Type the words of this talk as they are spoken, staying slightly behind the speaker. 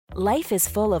Life is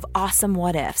full of awesome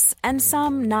what-ifs, and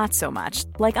some not so much,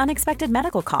 like unexpected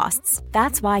medical costs.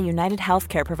 That's why United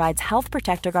Healthcare provides Health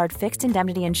Protector Guard fixed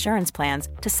indemnity insurance plans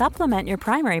to supplement your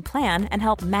primary plan and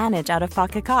help manage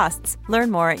out-of-pocket costs.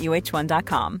 Learn more at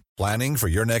uh1.com. Planning for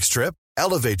your next trip?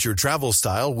 Elevate your travel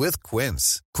style with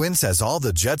Quince. Quince has all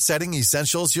the jet-setting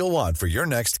essentials you'll want for your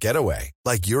next getaway,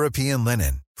 like European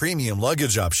linen, premium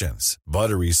luggage options,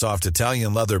 buttery soft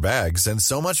Italian leather bags, and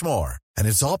so much more. And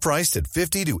it's all priced at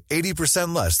 50 to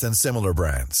 80% less than similar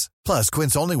brands. Plus,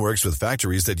 Quince only works with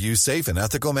factories that use safe and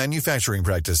ethical manufacturing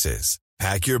practices.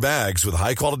 Pack your bags with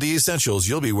high-quality essentials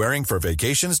you'll be wearing for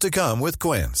vacations to come with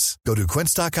Quince. Go to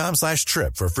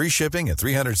quince.com/trip for free shipping and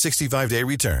 365-day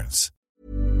returns.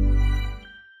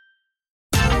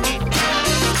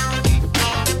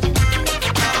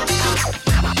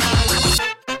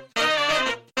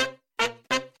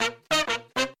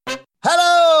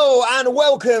 And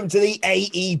welcome to the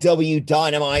AEW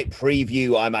Dynamite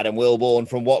preview. I'm Adam Wilborn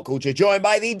from What Culture, joined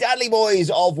by the Dudley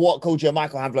Boys of What Culture,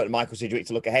 Michael Hamflett and Michael Sidgwick,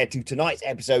 to look ahead to tonight's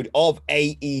episode of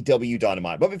AEW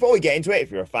Dynamite. But before we get into it,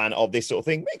 if you're a fan of this sort of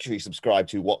thing, make sure you subscribe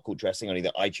to What Culture Wrestling on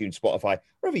either iTunes, Spotify,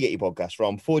 wherever you get your podcasts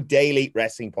from, for daily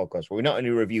wrestling podcasts, where we not only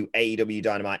review AEW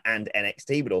Dynamite and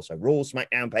NXT, but also Raw,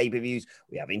 SmackDown, pay-per-views.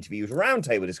 We have interviews,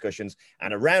 roundtable discussions,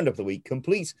 and a roundup of the week,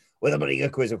 complete with a bloody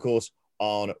quiz, of course,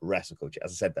 on Wrestle Culture.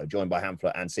 As I said, though, joined by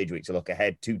Hamflett and Sidgwick to look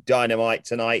ahead to Dynamite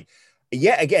tonight.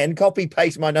 Yet again,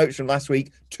 copy-paste my notes from last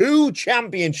week. 2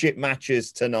 championship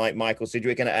matches tonight, Michael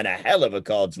Sidgwick, and a hell of a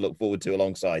card to look forward to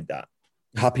alongside that.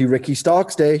 Happy Ricky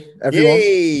Starks Day, everyone.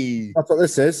 Yay! That's what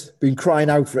this is. Been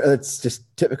crying out for it. It's just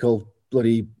typical,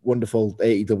 bloody wonderful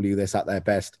AEW, this at their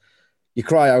best. You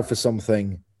cry out for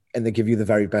something, and they give you the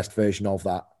very best version of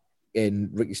that. In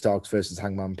Ricky Starks versus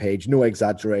Hangman Page. No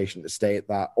exaggeration to state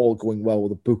that, all going well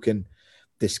with the booking,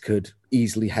 this could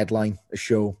easily headline a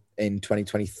show in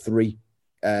 2023.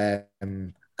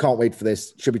 Can't wait for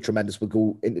this. Should be tremendous. We'll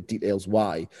go into details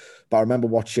why. But I remember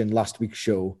watching last week's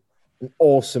show, an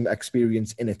awesome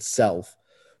experience in itself.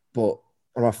 But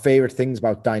one of my favorite things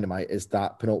about Dynamite is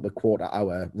that penultimate quarter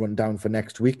hour rundown for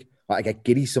next week. Like, I get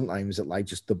giddy sometimes at like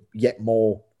just the yet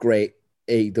more great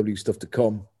AEW stuff to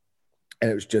come. And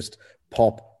it was just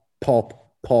pop,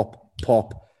 pop, pop,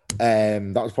 pop.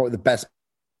 That was probably the best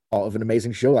part of an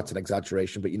amazing show. That's an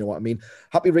exaggeration, but you know what I mean.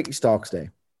 Happy Ricky Starks Day.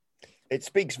 It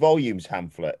speaks volumes,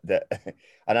 Hamflett, that,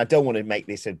 and I don't want to make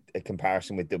this a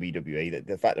comparison with WWE, that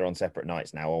the fact they're on separate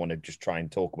nights now, I want to just try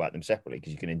and talk about them separately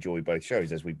because you can enjoy both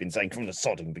shows, as we've been saying from the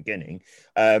sodding beginning.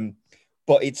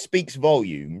 But it speaks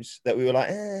volumes that we were like,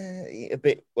 a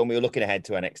bit when we were looking ahead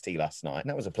to NXT last night. And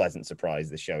that was a pleasant surprise,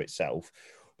 the show itself.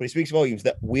 But it speaks volumes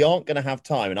that we aren't going to have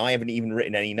time, and I haven't even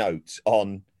written any notes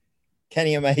on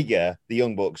Kenny Omega, the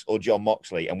Young Bucks, or Jon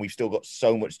Moxley, and we've still got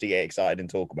so much to get excited and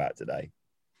talk about today.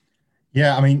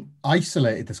 Yeah, I mean,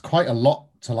 isolated, there's quite a lot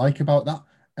to like about that,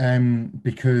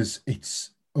 because it's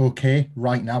okay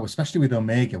right now, especially with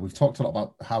Omega. We've talked a lot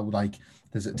about how, like,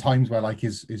 there's at times where, like,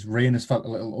 his reign has felt a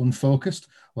little unfocused.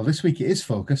 Well, this week it is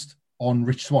focused on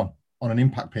Rich Swann, on an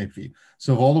Impact pay-per-view.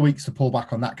 So of all the weeks to pull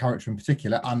back on that character in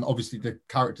particular, and obviously the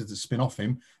characters that spin off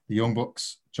him, the Young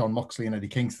Bucks, Jon Moxley and Eddie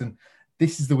Kingston,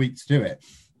 this is the week to do it.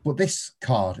 But this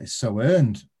card is so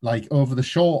earned. Like, over the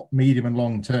short, medium and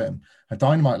long term, a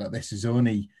Dynamite like this is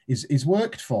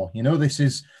worked for. You know, this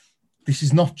is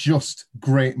not just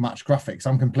great match graphics.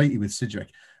 I'm completely with Sidgwick.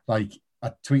 Like,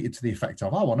 I tweeted to the effect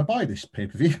of, I want to buy this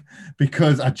pay-per-view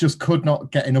because I just could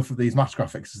not get enough of these match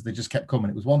graphics as they just kept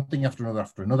coming. It was one thing after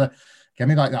another. Get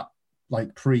me like that,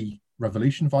 like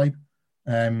pre-Revolution vibe.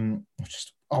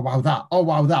 Just, oh, wow, that. Oh,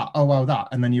 wow, that. Oh, wow, that.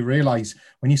 And then you realize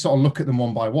when you sort of look at them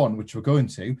one by one, which we're going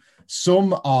to,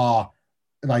 some are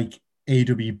like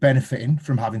AEW benefiting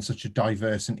from having such a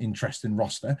diverse and interesting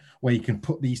roster where you can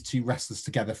put these two wrestlers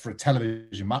together for a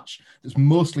television match that's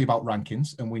mostly about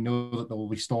rankings, and we know that there will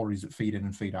be stories that feed in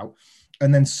and feed out.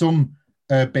 And then some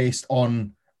are based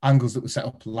on angles that were set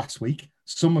up last week.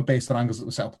 Some are based on angles that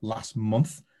were set up last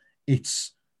month.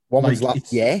 It's what was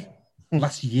last year?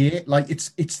 Last year. Like, it's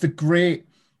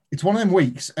one of them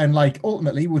weeks, and like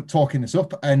ultimately we're talking this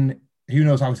up and who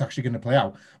knows how it's actually going to play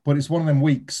out. But it's one of them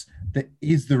weeks that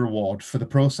is the reward for the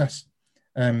process.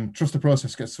 Trust the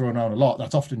process gets thrown around a lot.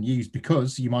 That's often used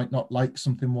because you might not like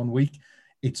something one week.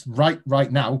 It's right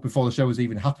now, before the show has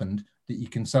even happened, that you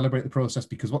can celebrate the process,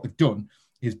 because what they've done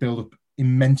is build up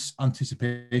immense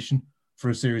anticipation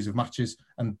for a series of matches,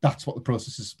 and that's what the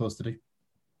process is supposed to do.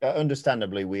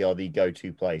 Understandably, we are the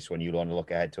go-to place when you want to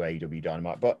look ahead to AEW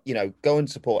Dynamite. But go and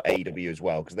support AEW as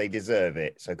well because they deserve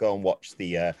it. So go and watch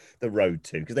the Road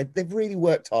to because they've really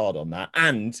worked hard on that.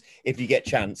 And if you get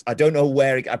chance, I don't know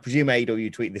where I presume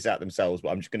AEW tweet this out themselves, but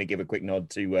I'm just going to give a quick nod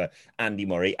to Andy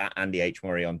Murray at Andy H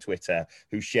Murray on Twitter,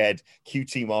 who shared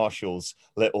QT Marshall's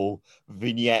little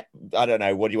vignette. I don't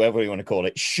know whatever you want to call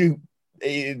it. Shoot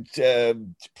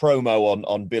promo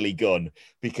on Billy Gunn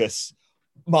because.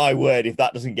 My word, if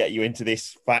that doesn't get you into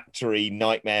this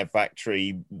nightmare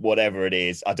factory, whatever it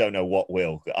is, I don't know what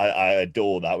will. I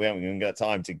adore that. We haven't even got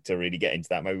time to really get into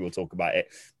that. Maybe we'll talk about it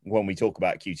when we talk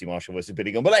about QT Marshall versus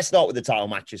Billy Gunn. But let's start with the title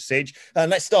matches, Sige.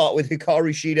 And let's start with Hikaru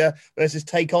Shida versus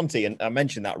Tay Conti. And I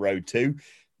mentioned that Road to.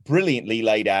 Brilliantly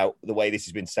laid out the way this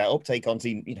has been set up. Tay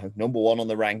Conti, number one on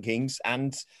the rankings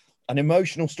and an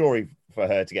emotional story for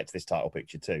her to get to this title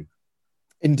picture too.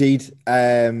 Indeed.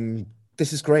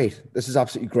 This is great. This is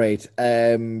absolutely great.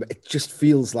 It just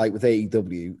feels like with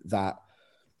AEW that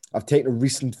I've taken a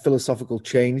recent philosophical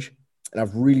change and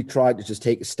I've really tried to just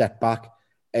take a step back.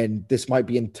 And this might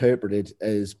be interpreted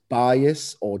as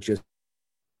bias or just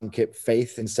keep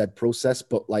faith in said process.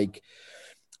 But like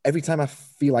every time I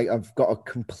feel like I've got a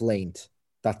complaint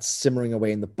that's simmering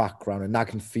away in the background, a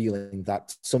nagging feeling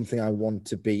that something I want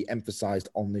to be emphasized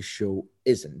on this show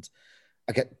isn't,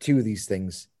 I get two of these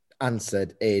things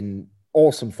answered in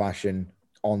awesome fashion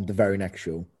on the very next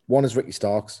show. One is Ricky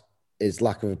Starks, his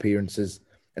lack of appearances,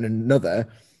 and another,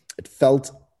 it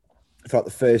felt throughout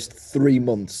the first 3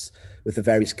 months with the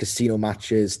various casino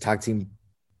matches, tag team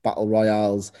battle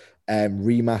royales,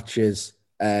 rematches,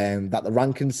 that the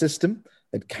ranking system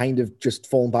had kind of just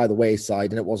fallen by the wayside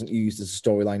and it wasn't used as a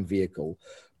storyline vehicle.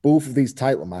 Both of these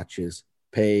title matches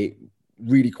pay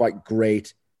really quite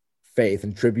great faith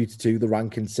and tribute to the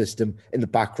ranking system. In the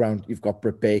background, you've got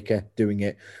Britt Baker doing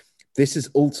it. This is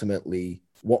ultimately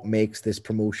what makes this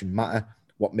promotion matter,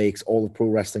 what makes all of pro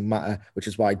wrestling matter, which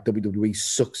is why WWE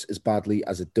sucks as badly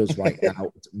as it does right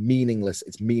now. It's meaningless.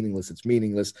 It's meaningless. It's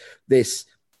meaningless. This,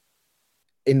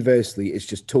 inversely, is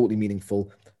just totally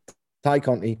meaningful. Tay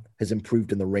Conti has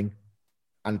improved in the ring.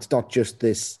 And it's not just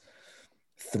this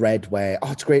thread where,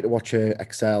 it's great to watch her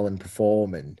excel and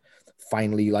perform and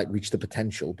finally reach the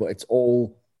potential, but it's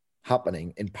all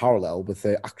happening in parallel with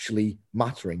it actually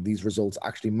mattering, these results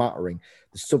actually mattering,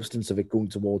 the substance of it going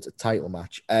towards a title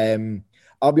match.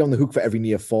 I'll be on the hook for every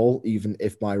near fall, even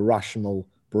if my rational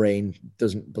brain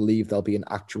doesn't believe there'll be an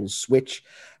actual switch.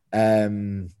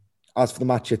 As for the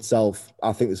match itself,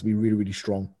 I think this will be really, really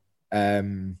strong.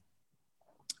 Hikaru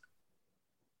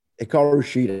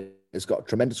Shida has got a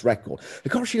tremendous record.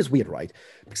 Hikaru Shida is weird, right?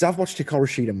 Because I've watched Hikaru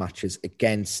Shida matches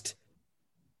against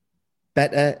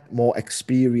better, more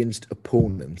experienced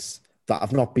opponents that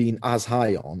I've not been as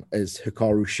high on as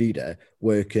Hikaru Shida,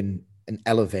 working and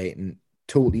elevating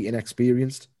totally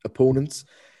inexperienced opponents.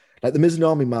 Like the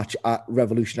Mizunami match at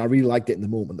Revolution, I really liked it in the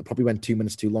moment. That probably went 2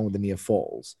 minutes too long with the near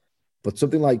falls. But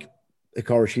something like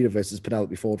Hikaru Shida versus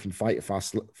Penelope Ford from Fighter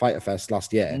Fest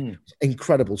last year,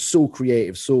 incredible, so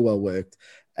creative, so well worked.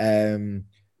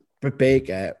 Britt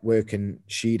Baker working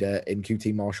Shida in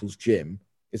QT Marshall's gym.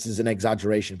 This is an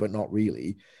exaggeration, but not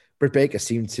really. Britt Baker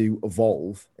seemed to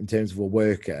evolve in terms of a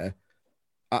worker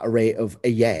at a rate of a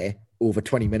year over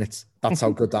 20 minutes. That's how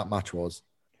good that match was.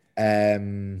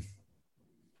 I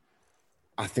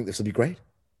think this will be great.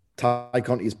 Tay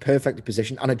Conti is perfectly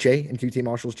positioned. Anna Jay in QT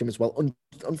Marshall's gym as well.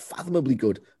 Unfathomably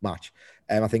good match.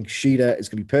 I think Shida is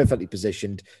going to be perfectly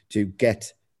positioned to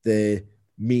get the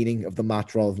meaning of the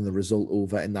match rather than the result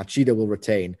over, and that Shida will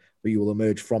retain, but you will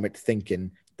emerge from it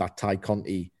thinking that Tay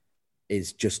Conti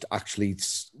is just actually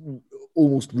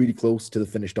almost really close to the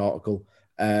finished article.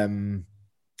 As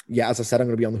I said, I'm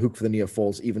going to be on the hook for the near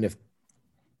falls, even if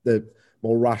the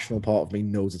more rational part of me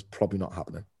knows it's probably not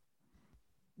happening.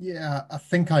 Yeah, I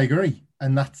think I agree.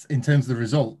 And that's in terms of the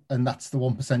result. And that's the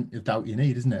 1% of doubt you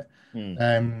need, isn't it?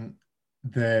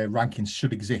 The rankings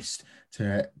should exist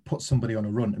to put somebody on a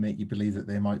run to make you believe that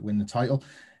they might win the title.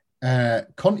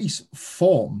 Conti's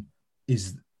form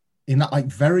is in that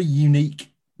very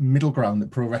unique middle ground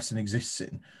that pro wrestling exists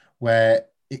in, where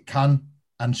it can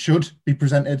and should be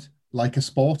presented like a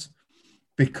sport,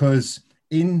 because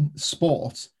in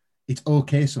sport, it's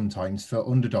okay sometimes for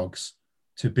underdogs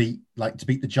to beat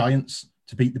the giants,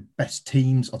 to beat the best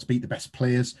teams, or to beat the best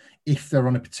players if they're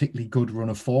on a particularly good run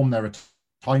of form. There are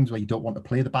times where you don't want to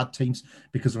play the bad teams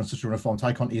because they're on such a run of form.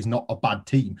 Tay Conti is not a bad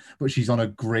team, but she's on a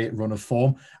great run of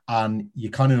form, and you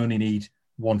kind of only need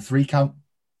 1 3 count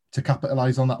to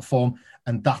capitalize on that form.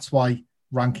 And that's why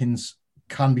rankings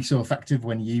can be so effective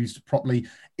when used properly.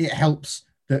 It helps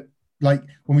that, when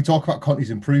we talk about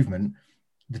Conti's improvement,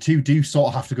 the two do sort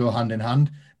of have to go hand in hand,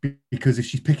 because if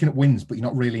she's picking up wins, but you're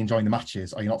not really enjoying the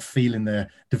matches, or you're not feeling the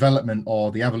development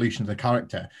or the evolution of the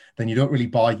character, then you don't really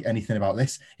buy anything about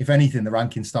this. If anything, the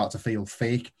rankings start to feel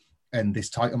fake, and this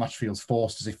title match feels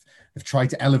forced, as if they've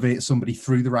tried to elevate somebody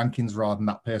through the rankings rather than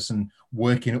that person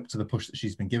working up to the push that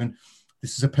she's been given.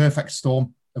 This is a perfect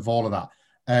storm of all of that.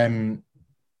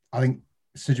 I think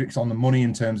Sidgwick's on the money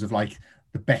in terms of like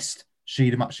the best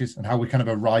Shida matches and how we kind of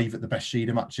arrive at the best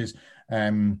Shida matches.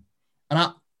 And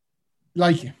I,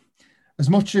 like, as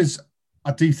much as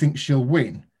I do think she'll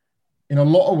win, in a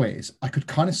lot of ways, I could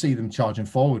kind of see them charging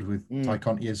forward with Ty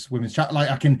Conti as women's chat. Like,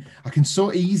 I can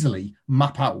so easily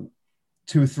map out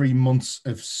 2 or 3 months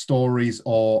of stories,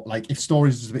 or like, if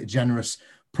stories is a bit generous,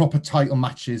 proper title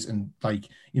matches and like,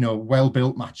 you know,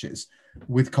 well-built matches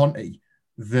with Conti,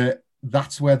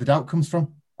 that's where the doubt comes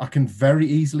from. I can very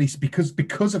easily,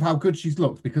 because of how good she's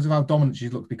looked, because of how dominant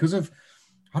she's looked, because of,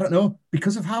 I don't know,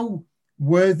 because of how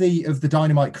worthy of the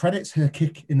Dynamite credits her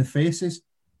kick in the face is.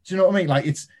 Do you know what I mean?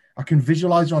 Like, I can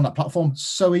visualize her on that platform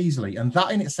so easily. And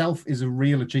that in itself is a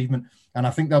real achievement. And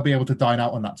I think they'll be able to dine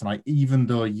out on that tonight, even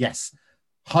though, yes,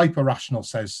 Hyper Rational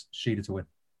says Shida to win.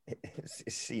 It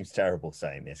seems terrible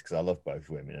saying this because I love both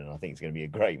women and I think it's going to be a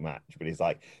great match. But it's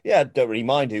like, yeah, I don't really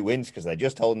mind who wins because they're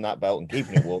just holding that belt and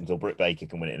keeping it warm until Britt Baker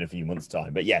can win it in a few months'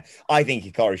 time. But yeah, I think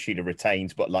Hikaru Shida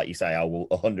retains. But like you say, I will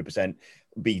 100%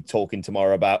 be talking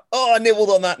tomorrow about, I nibbled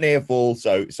on that near fall.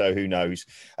 So who knows?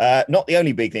 Not the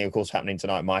only big thing, of course, happening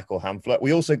tonight, Michael Hamflett.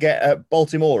 We also get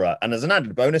Baltimore, and as an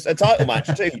added bonus, a title match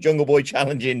too. Jungle Boy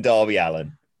challenging Darby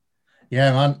Allin.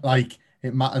 Yeah, man. Like,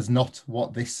 it matters not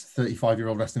what this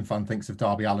 35-year-old wrestling fan thinks of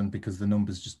Darby Allin, because the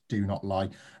numbers just do not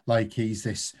lie. Like,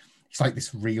 he's like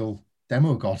this real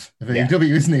demo god of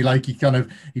AEW, isn't he? Like,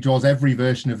 he draws every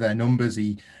version of their numbers.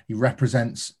 He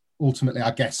represents ultimately, I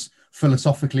guess,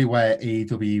 philosophically where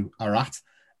AEW are at.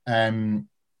 And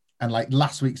like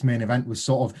last week's main event was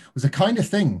the kind of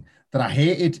thing that I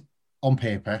hated on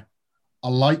paper, I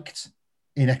liked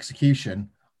in execution,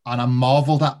 and I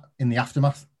marveled at in the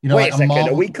aftermath. You know, wait a second,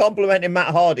 are we complimenting Matt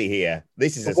Hardy here?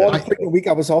 This is the one frigging week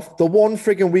I was off.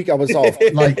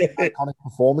 Like, iconic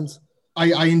performance.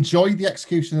 I enjoyed the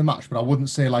execution of the match, but I wouldn't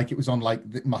say like it was on like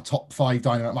my top 5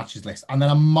 Dynamite matches list. And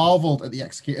then I marveled at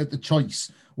the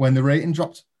choice when the rating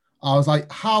dropped. I was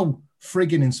like, how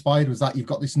frigging inspired was that? You've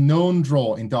got this known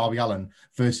draw in Darby Allin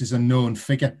versus a known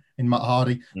figure in Matt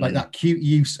Hardy. Like that cute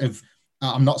use of,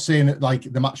 I'm not saying that like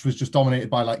the match was just dominated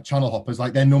by like channel hoppers.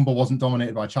 Like, their number wasn't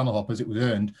dominated by channel hoppers. It was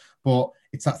earned. But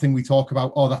it's that thing we talk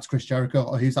about. Oh, that's Chris Jericho.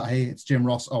 Oh, who's that? Hey, it's Jim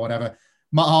Ross or whatever.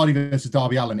 Matt Hardy versus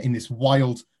Darby Allin in this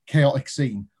wild, chaotic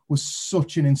scene was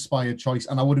such an inspired choice.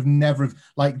 And I would have never have,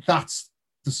 like, that's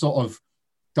the sort of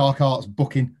dark arts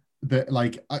booking that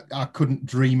like I couldn't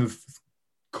dream of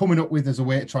coming up with as a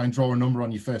way to try and draw a number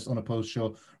on your first unopposed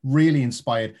show. Really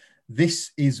inspired.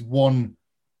 This is one,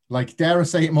 like, dare I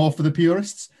say it more for the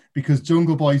purists, because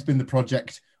Jungle Boy's been the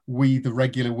project we, the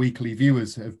regular weekly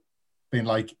viewers, have been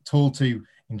like told to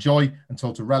enjoy and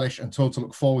told to relish and told to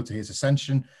look forward to his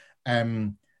ascension.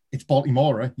 It's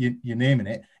Baltimore, you're naming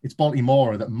it. It's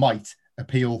Baltimore that might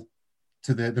appeal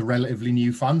to the relatively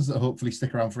new fans that hopefully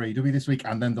stick around for AEW this week,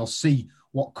 and then they'll see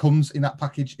what comes in that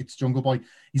package. It's Jungle Boy.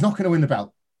 He's not going to win the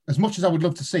belt. As much as I would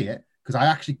love to see it,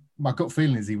 because my gut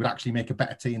feeling is he would actually make a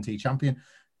better TNT champion.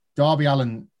 Darby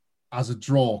Allin, as a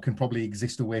draw, can probably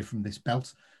exist away from this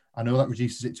belt. I know that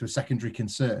reduces it to a secondary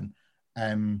concern,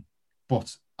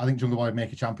 but I think Jungle Boy would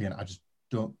make a champion. I just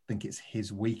don't think it's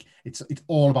his week. It's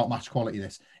all about match quality.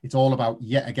 It's all about,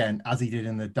 yet again, as he did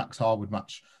in the Dax Harwood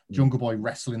match, Jungle Boy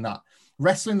wrestling that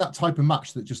type of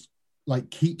match that just like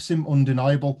keeps him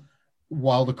undeniable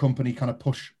while the company kind of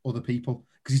push other people,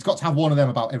 because he's got to have one of them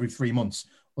about every 3 months.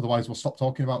 Otherwise, we'll stop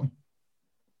talking about him.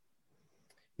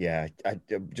 Yeah,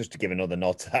 just to give another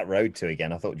nod to that road to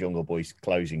again, I thought Jungle Boy's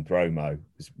closing promo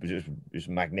was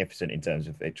magnificent in terms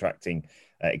of attracting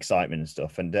excitement and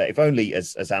stuff. And if only,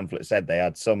 as Hamflett said, they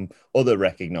had some other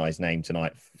recognised name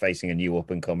tonight facing a new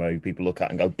up-and-comer who people look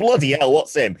at and go, bloody hell,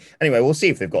 what's him? Anyway, we'll see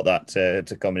if they've got that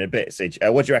to come in a bit. Sidge,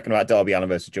 what do you reckon about Darby Allin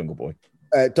versus Jungle Boy?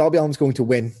 Darby Allin's going to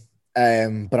win,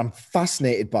 but I'm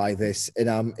fascinated by this, and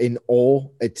I'm in awe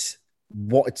at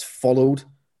what it's followed.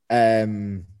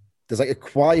 There's like a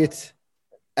quiet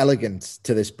elegance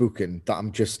to this booking that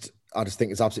I just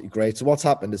think is absolutely great. So what's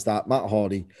happened is that Matt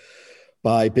Hardy,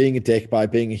 by being a dick, by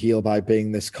being a heel, by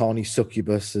being this corny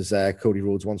succubus, as Cody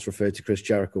Rhodes once referred to Chris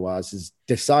Jericho as, has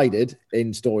decided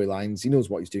in storylines, he knows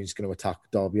what he's doing. He's going to attack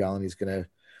Darby Allin. He's going to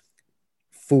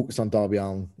focus on Darby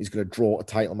Allin. He's going to draw a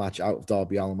title match out of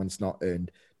Darby Allin when it's not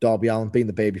earned. Darby Allin being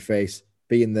the babyface,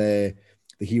 being the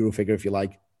hero figure, if you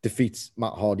like, defeats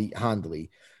Matt Hardy handily.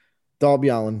 Darby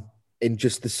Allin, in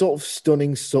just the sort of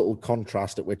stunning, subtle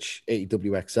contrast at which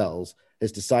AEW excels,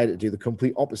 has decided to do the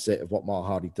complete opposite of what Matt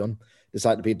Hardy done.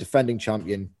 Decided to be a defending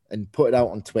champion and put it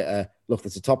out on Twitter. Look,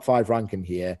 there's a top 5 ranking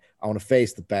here. I want to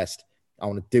face the best. I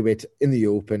want to do it in the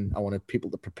open. I wanted people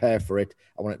to prepare for it.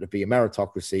 I want it to be a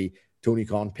meritocracy. Tony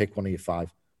Khan, pick one of your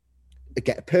 5.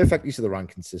 Again, a perfect use of the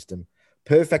ranking system.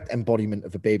 Perfect embodiment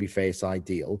of a babyface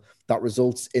ideal that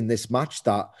results in this match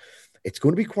that it's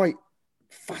going to be quite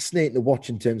fascinating to watch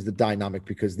in terms of the dynamic,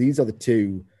 because these are the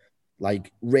two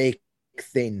like rake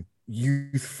thin,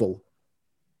 youthful,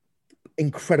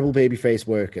 incredible babyface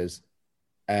workers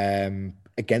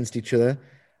against each other.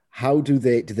 How do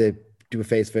they do a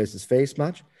face versus face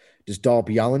match? Does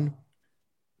Darby Allin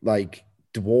like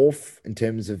dwarf in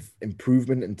terms of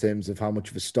improvement, in terms of how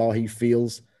much of a star he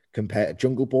feels compared to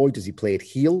Jungle Boy? Does he play it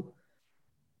heel?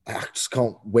 I just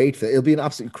can't wait for it. It'll be an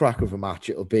absolute cracker of a match.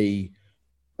 It'll be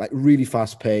like really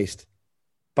fast paced,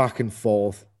 back and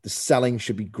forth. The selling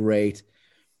should be great.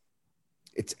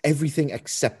 It's everything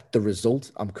except the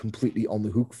result I'm completely on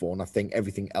the hook for. And I think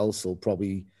everything else will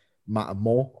probably matter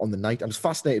more on the night. I'm just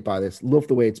fascinated by this. Love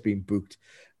the way it's been booked.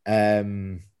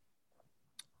 And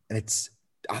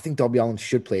I think Darby Allin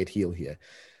should play it heel here.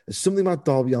 There's something about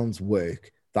Darby Allin's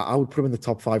work that I would put him in the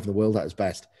top 5 in the world at his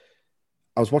best.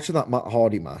 I was watching that Matt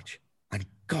Hardy match, and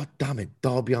God damn it,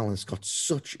 Darby Allin's got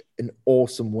such an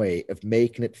awesome way of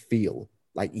making it feel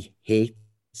like he hates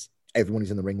everyone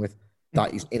he's in the ring with,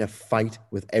 that he's in a fight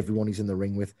with everyone he's in the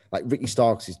ring with. Like Ricky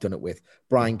Starks he's done it with,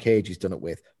 Brian Cage he's done it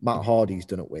with, Matt Hardy he's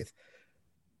done it with.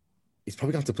 He's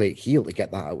probably going to have to play it heel to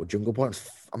get that out with Jungle Boy.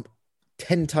 I'm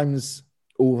 10 times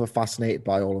over fascinated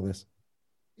by all of this.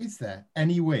 Is there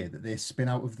any way that they spin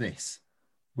out of this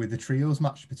with the trios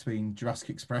match between Jurassic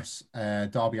Express,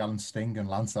 Darby Allin, Sting, and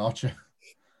Lance Archer?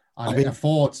 And it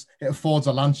affords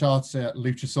a Lance Archer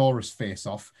Luchasaurus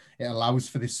face-off. It allows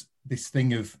for this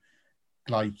thing of,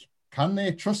 like, can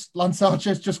they trust Lance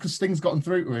Archer just because Sting's gotten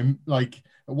through to him? Like,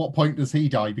 at what point does he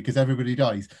die? Because everybody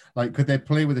dies. Like, could they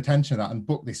play with the tension of that and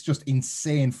book this just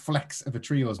insane flex of a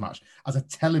trios match as a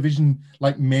television,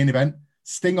 like, main event?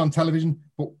 Sting on television,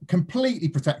 but completely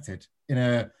protected in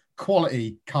a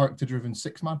quality, character-driven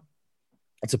 6-man.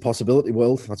 It's a possibility,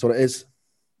 Will. That's what it is.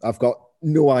 I've got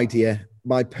no idea.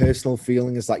 My personal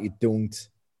feeling is that you don't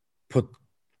put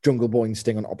Jungle Boy and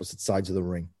Sting on opposite sides of the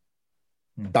ring.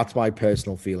 That's my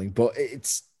personal feeling, but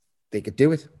they could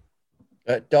do it.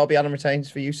 Darby Allin retains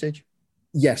for usage?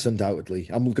 Yes, undoubtedly.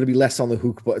 I'm going to be less on the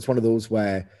hook, but it's one of those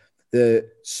where the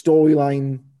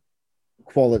storyline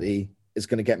quality is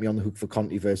going to get me on the hook for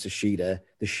Conti versus Shida.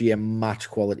 The sheer match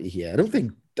quality here. I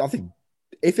think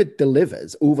if it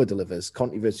over-delivers,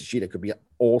 Conti versus Shida could be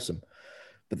awesome.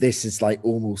 But this is like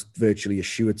almost virtually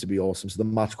assured to be awesome. So the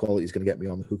match quality is going to get me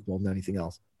on the hook more than anything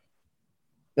else.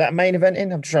 That main event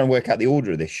in? I'm just trying to work out the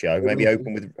order of this show. Maybe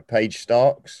open with Paige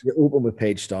Starks. You open with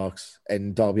Paige Starks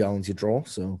and Darby Allin's your draw.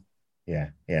 So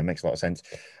yeah, makes a lot of sense.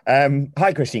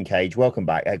 Hi, Christian Cage. Welcome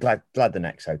back. Glad the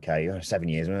neck's okay. 7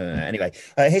 years. Anyway,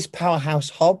 his Powerhouse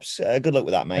Hobbs. Good luck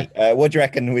with that, mate. What do you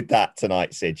reckon with that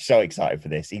tonight, Sid? So excited for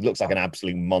this. He looks like an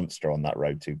absolute monster on that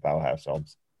road to Powerhouse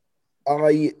Hobbs.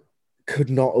 I could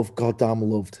not have goddamn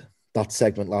loved that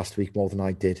segment last week more than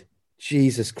I did.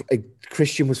 Jesus,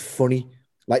 Christian was funny.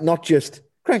 Like, not just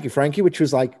Cranky Frankie, which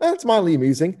was like, it's mildly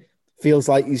amusing. Feels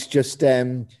like he's just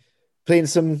playing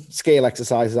some scale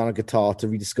exercises on a guitar to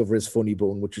rediscover his funny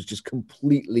bone, which was just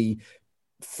completely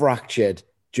fractured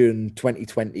during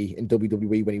 2020 in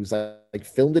WWE when he was like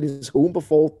filmed in his home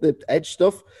before the Edge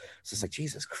stuff. So it's like,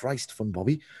 Jesus Christ, fun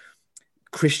Bobby.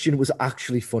 Christian was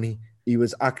actually funny. He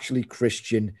was actually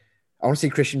Christian. I want to see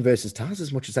Christian versus Taz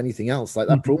as much as anything else. Like,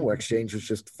 that promo exchange was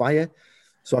just fire.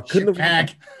 So I couldn't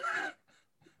have...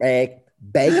 Beg,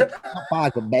 not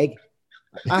bag, but beg.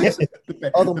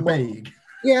 The bag.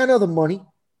 Yeah, I know the money.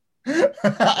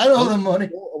 I know the money. I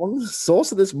want the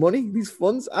source of this money, these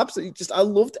funds. Absolutely, I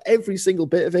loved every single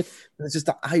bit of it. And it's just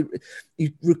that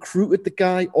you recruited the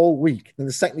guy all week, and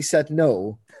the second he said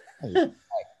no,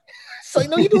 so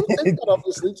no, you don't think that.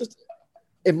 Obviously, just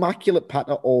immaculate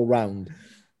patter all round.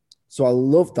 So I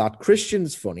love that.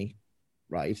 Christian's funny,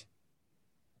 right?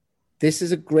 This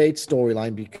is a great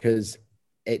storyline because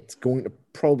it's going to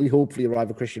probably, hopefully,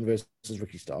 arrive at Christian versus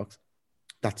Ricky Starks.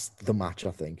 That's the match, I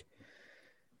think.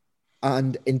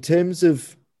 And in terms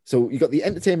of, so you got the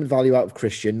entertainment value out of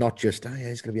Christian, not just,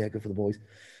 he's going to be good for the boys.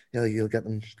 Yeah, you'll get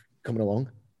them coming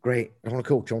along. Great. I want a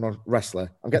coach. I want a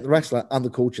wrestler. I'm getting the wrestler and the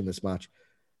coach in this match.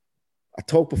 I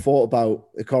talked before about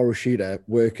Hikaru Shida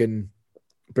working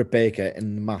Britt Baker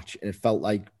in the match, and it felt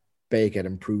like Baker had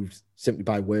improved simply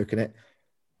by working it.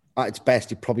 at its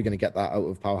best, you're probably going to get that out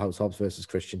of Powerhouse Hobbs versus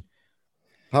Christian.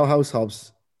 Powerhouse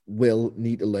Hobbs will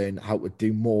need to learn how to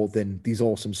do more than these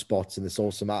awesome spots and this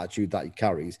awesome attitude that he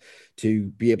carries to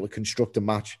be able to construct a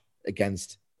match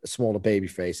against a smaller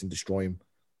babyface and destroy him.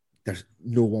 There's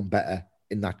no one better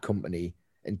in that company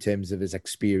in terms of his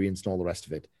experience and all the rest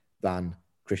of it than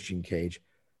Christian Cage.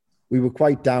 We were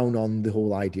quite down on the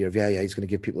whole idea of, he's going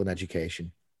to give people an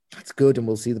education. That's good, and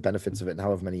we'll see the benefits of it in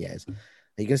however many years. And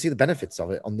you're going to see the benefits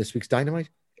of it on this week's Dynamite.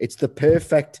 It's the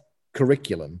perfect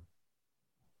curriculum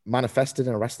manifested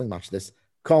in a wrestling match. This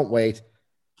can't wait.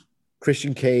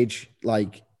 Christian Cage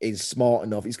is smart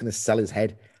enough. He's going to sell his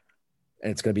head,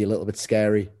 and it's going to be a little bit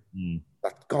scary.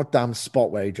 That goddamn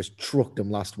spot where he just trucked him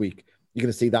last week. You're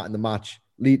going to see that in the match,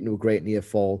 leading to a great near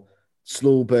fall,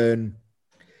 slow burn.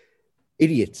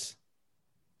 Idiots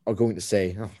are going to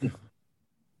say,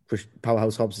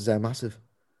 Powerhouse Hobbs is massive.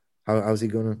 How's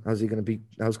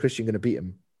Christian going to beat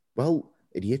him? Well,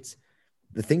 idiots.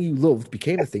 The thing you loved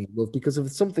became a thing you loved because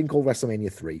of something called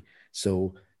WrestleMania 3.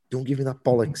 So don't give me that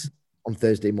bollocks on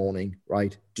Thursday morning,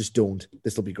 right? Just don't.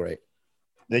 This will be great.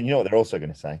 Then you know what they're also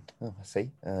going to say? Oh, I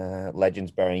see.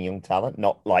 Legends burying young talent,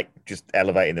 not like just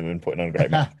elevating them and putting on a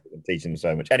great match and teaching them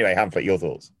so much. Anyway, Hamflett, your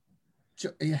thoughts?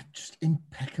 Yeah, just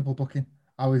impeccable booking.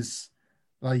 I was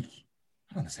like,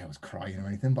 I don't want to say I was crying or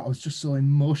anything, but I was just so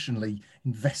emotionally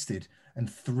invested and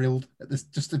thrilled at this,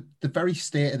 just the very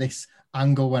state of this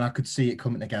angle when I could see it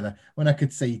coming together, when I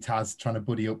could see Taz trying to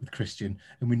buddy up with Christian,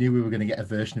 and we knew we were going to get a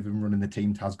version of him running the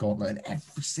Team Taz gauntlet, and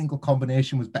every single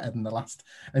combination was better than the last.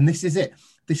 And this is it.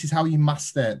 This is how you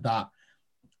master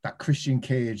that Christian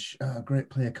Cage, great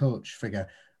player coach figure.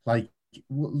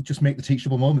 Just make the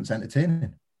teachable moments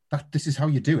entertaining. This is how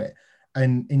you do it.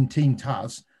 And in Team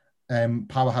Taz,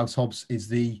 Powerhouse Hobbs is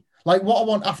what I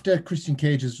want after Christian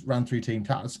Cage has ran through Team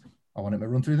Taz. I want him to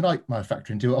run through the Nightmare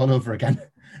Factory and do it all over again,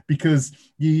 because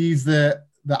you use the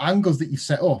angles that you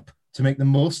set up to make the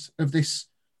most of this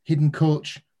hidden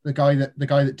coach, the guy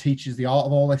that teaches the art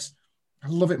of all this. I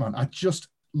love it, man. I just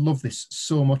love this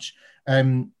so much.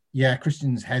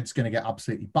 Christian's head's going to get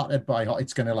absolutely battered by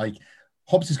it's going to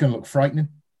Hobbs is going to look frightening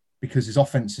because his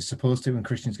offense is supposed to, and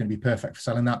Christian's going to be perfect for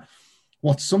selling that.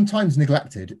 What's sometimes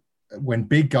neglected when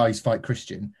big guys fight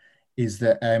Christian is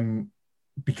that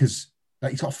because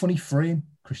he's got a funny frame,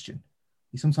 Christian.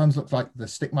 He sometimes looks like the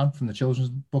Stickman from the children's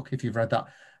book, if you've read that.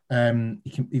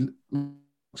 He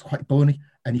looks quite bony,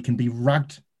 and he can be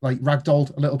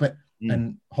ragdolled a little bit.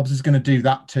 And Hobbs is going to do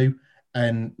that too.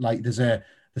 And there's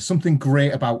something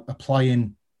great about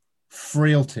applying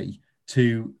frailty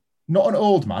to not an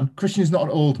old man. Christian is not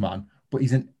an old man, but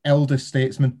he's an elder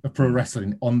statesman of pro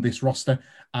wrestling on this roster.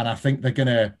 And I think they're going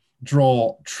to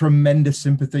draw tremendous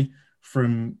sympathy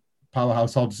from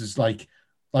Powerhouse Hobbs'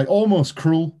 almost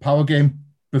cruel power game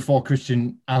before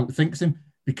Christian outthinks him,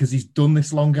 because he's done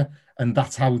this longer, and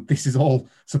that's how this is all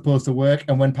supposed to work.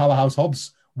 And when Powerhouse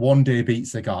Hobbs one day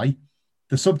beats a guy,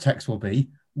 the subtext will be,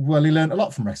 well, he learned a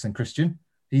lot from wrestling, Christian.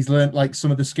 He's learned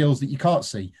some of the skills that you can't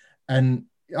see. And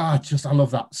I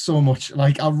love that so much.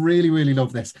 I really, really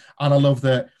love this. And I love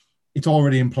that it's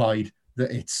already implied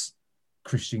that it's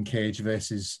Christian Cage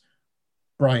versus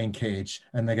Brian Cage,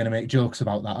 and they're going to make jokes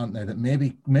about that, aren't they? That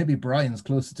maybe Brian's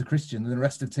closer to Christian than the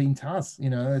rest of Team Taz.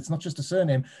 It's not just a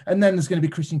surname. And then there's going to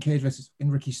be Christian Cage versus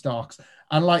Ricky Starks.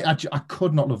 And I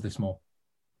could not love this more.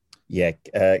 Yeah,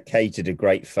 Cage did a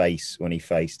great face when he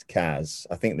faced Kaz.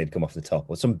 I think they'd come off the top,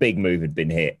 or some big move had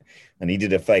been hit, and he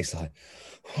did a face like,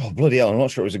 oh, bloody hell, I'm not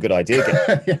sure it was a good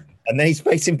idea. Yeah. And then he's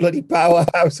facing bloody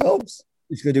Powerhouse Hobbs.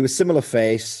 He's going to do a similar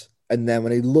face, and then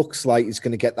when he looks like he's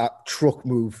going to get that truck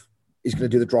move, he's going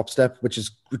to do the drop step, which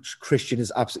Christian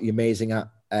is absolutely amazing at.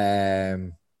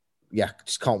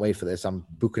 Just can't wait for this. I'm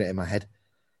booking it in my head.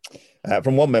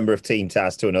 From one member of Team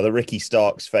Taz to another, Ricky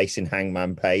Starks facing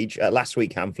Hangman Page. Last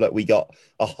week, Hamflett, we got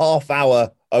a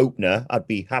half-hour opener. I'd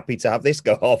be happy to have this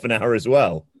go half an hour as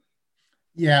well.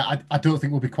 Yeah, I don't think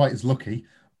we'll be quite as lucky,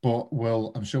 but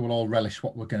I'm sure we'll all relish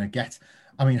what we're going to get.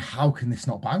 I mean, how can this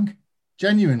not bang?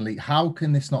 Genuinely, how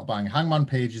can this not bang? Hangman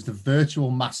Page is the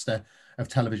virtual master of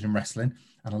television wrestling,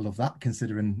 and I love that,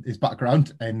 considering his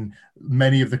background and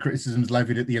many of the criticisms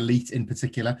levied at the Elite in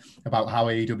particular about how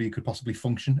AEW could possibly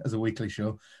function as a weekly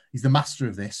show. He's the master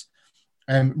of this.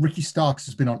 Ricky Starks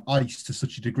has been on ice to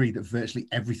such a degree that virtually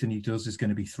everything he does is going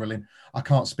to be thrilling. I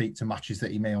can't speak to matches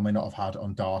that he may or may not have had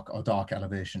on Dark or Dark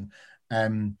Elevation,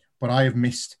 but I have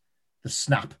missed the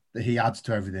snap that he adds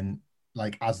to everything,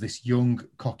 as this young,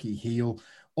 cocky heel.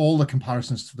 All the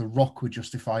comparisons to The Rock were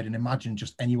justified, and imagine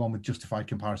just anyone with justified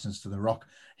comparisons to The Rock.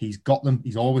 He's got them.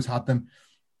 He's always had them.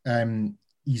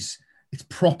 He's it's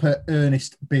proper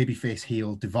earnest babyface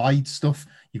heel divide stuff.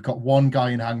 You've got one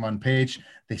guy in Hangman Page,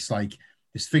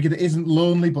 this figure that isn't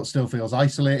lonely but still feels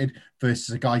isolated,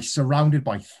 versus a guy surrounded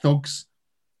by thugs.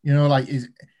 You know, like,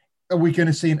 are we going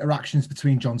to see interactions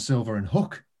between John Silver and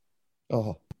Hook?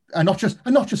 Oh, and not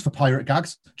just for pirate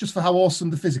gags, just for how awesome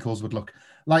the physicals would look.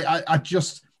 Like, I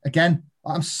just, again,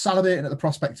 I'm salivating at the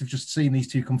prospect of just seeing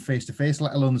these two come face to face,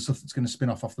 let alone the stuff that's going to spin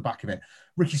off the back of it.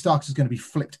 Ricky Starks is going to be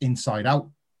flipped inside out,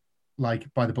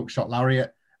 like by the buckshot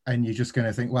lariat, and you're just going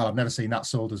to think, well, I've never seen that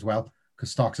sold as well,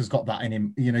 because Starks has got that in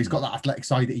him. You know, he's got that athletic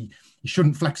side that he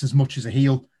shouldn't flex as much as a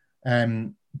heel,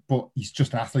 but he's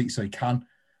just an athlete, so he can.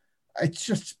 It's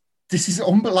just, this is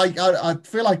I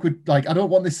feel like I don't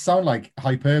want this to sound like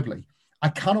hyperbole. I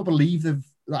cannot believe they've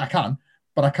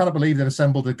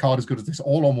assembled a card as good as this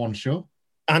all on one show.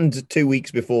 And 2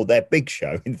 weeks before their big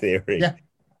show, in theory. Yeah.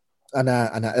 And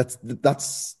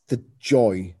that's the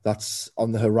joy that's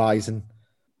on the horizon.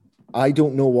 I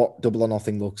don't know what Double or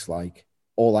Nothing looks like.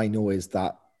 All I know is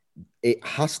that it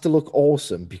has to look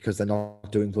awesome because they're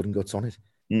not doing blood and guts on it.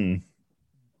 Mm.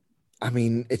 I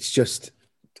mean, it's just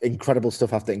incredible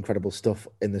stuff after incredible stuff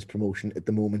in this promotion at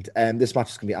the moment. This match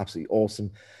is going to be absolutely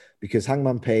awesome because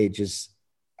Hangman Page, as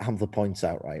Hamlet points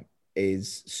out, right,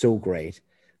 is so great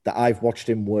that I've watched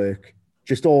him work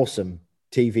just awesome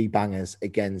TV bangers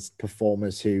against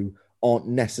performers who aren't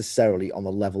necessarily on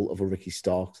the level of a Ricky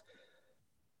Starks.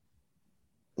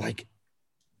 Like,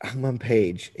 Hangman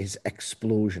Page, his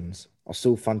explosions are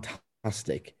so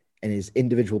fantastic, and his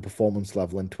individual performance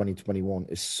level in 2021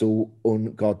 is so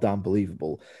ungoddamn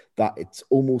believable that it's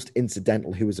almost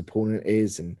incidental who his opponent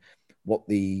is and what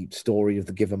the story of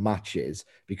the given match is,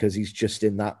 because he's just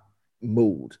in that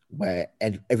mode where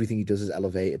everything he does is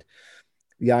elevated.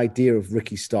 The idea of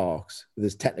Ricky Starks with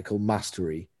his technical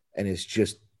mastery and his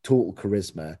just total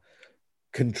charisma,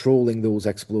 controlling those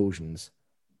explosions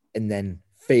and then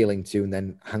failing to, and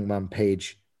then Hangman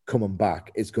Page coming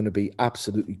back, is going to be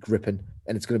absolutely gripping,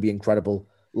 and it's going to be incredible.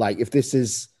 Like, if this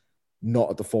is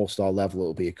not at the 4-star level,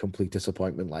 it'll be a complete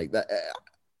disappointment. Like, that,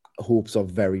 hopes are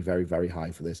very, very, very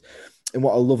high for this. And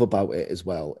what I love about it as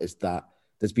well is that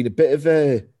there's been a bit of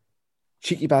a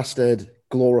cheeky bastard,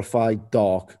 glorified,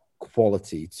 dark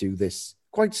quality to this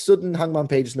quite sudden Hangman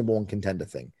Page's number one contender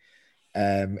thing.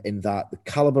 In that the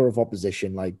caliber of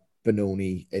opposition, like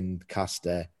Benoni and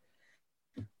Caster,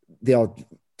 they are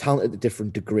talented at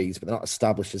different degrees, but they're not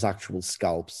established as actual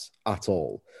scalps at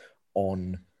all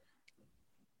on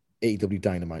AEW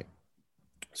Dynamite.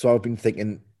 So I've been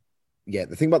thinking, yeah,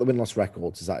 the thing about the win-loss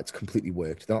records is that it's completely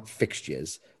worked. They're not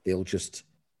fixtures. They'll just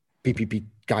PPP,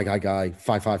 guy,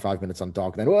 5 minutes on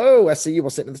Dark, and then, whoa, SCU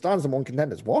was sitting in the stands and one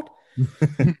contenders. What?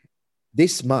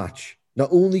 This match not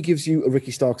only gives you a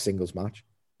Ricky Starks singles match,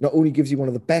 not only gives you one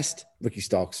of the best Ricky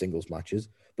Starks singles matches,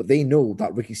 but they know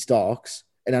that Ricky Starks,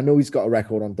 and I know he's got a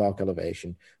record on Dark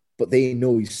Elevation, but they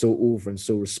know he's so over and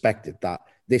so respected that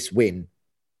this win,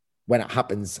 when it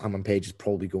happens, Hangman Page is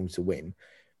probably going to win.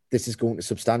 This is going to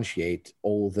substantiate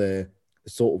all the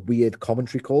sort of weird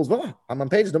commentary calls. Well, Hangman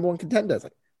Page is number one contender. It's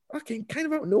like, okay, kind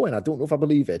of out of nowhere. I don't know if I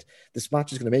believe it. This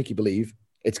match is going to make you believe.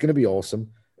 It's going to be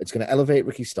awesome. It's going to elevate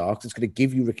Ricky Starks. It's going to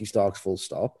give you Ricky Starks full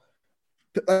stop.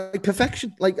 Like,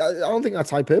 perfection. Like, I don't think that's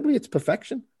hyperbole. It's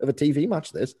perfection of a TV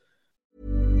match, this.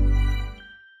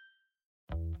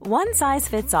 One size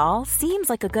fits all seems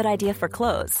like a good idea for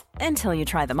clothes until you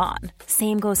try them on.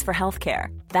 Same goes for healthcare.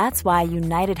 That's why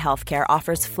United Healthcare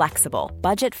offers flexible,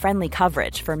 budget-friendly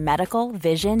coverage for medical,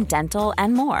 vision, dental,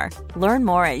 and more. Learn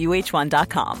more at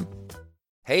uh1.com.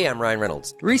 Hey, I'm Ryan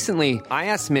Reynolds. Recently, I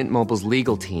asked Mint Mobile's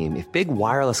legal team if big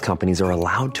wireless companies are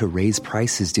allowed to raise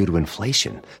prices due to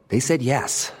inflation. They said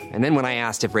yes. And then when I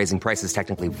asked if raising prices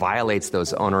technically violates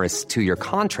those onerous 2-year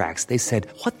contracts, they said,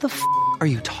 "What the f*** are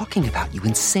you talking about, you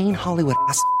insane Hollywood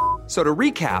ass?" So to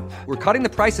recap, we're cutting the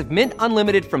price of Mint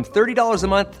Unlimited from $30 a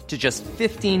month to just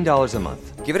 $15 a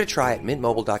month. Give it a try at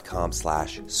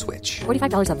mintmobile.com/switch.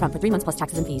 $45 up front for 3 months plus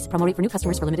taxes and fees. Promo rate for new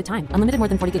customers for limited time. Unlimited more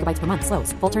than 40 gigabytes per month.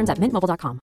 Slows full terms at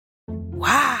mintmobile.com.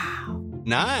 Wow.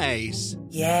 Nice.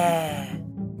 Yeah.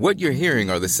 What you're hearing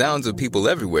are the sounds of people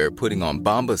everywhere putting on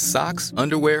Bombas socks,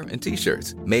 underwear, and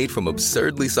T-shirts made from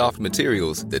absurdly soft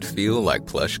materials that feel like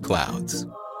plush clouds.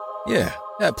 Yeah,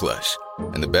 that plush.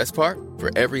 And the best part? For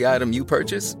every item you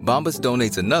purchase, Bombas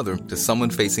donates another to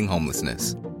someone facing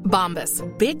homelessness. Bombas.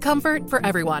 Big comfort for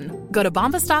everyone. Go to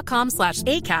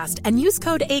bombas.com/ACAST and use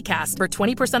code ACAST for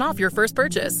 20% off your first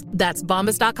purchase. That's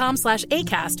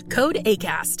bombas.com/ACAST. Code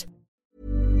ACAST.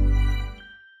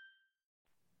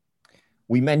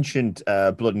 We mentioned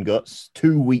Blood and Guts,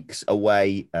 2 weeks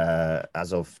away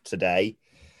as of today.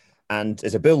 And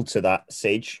as a build to that,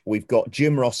 Sige, we've got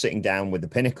Jim Ross sitting down with the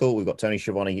Pinnacle. We've got Tony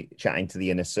Schiavone chatting to the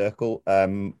Inner Circle.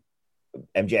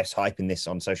 MJF's hyping this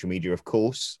on social media, of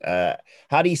course.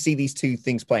 How do you see these two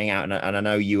things playing out? And I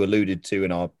know you alluded to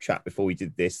in our chat before we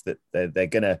did this that they're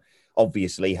going to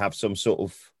obviously have some sort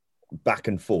of back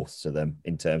and forth to them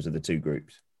in terms of the two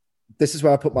groups. This is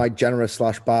where I put my generous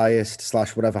 / biased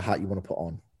 / whatever hat you want to put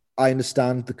on. I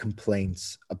understand the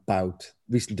complaints about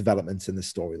recent developments in the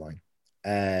storyline.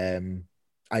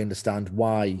 I understand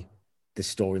why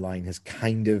this storyline has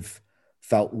kind of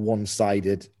felt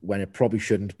one-sided when it probably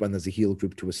shouldn't, when there's a heel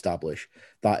group to establish.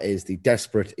 That is the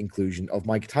desperate inclusion of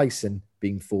Mike Tyson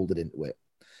being folded into it.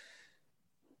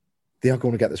 They are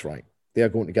going to get this right. They are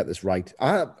going to get this right.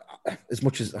 As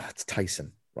much as it's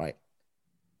Tyson, right?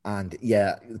 And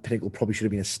yeah, the Pinnacle probably should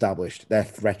have been established. Their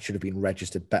threat should have been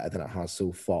registered better than it has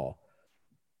so far.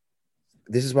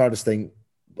 This is where I just think,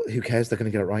 who cares? They're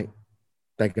going to get it right.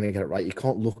 They're going to get it right. You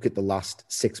can't look at the last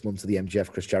 6 months of the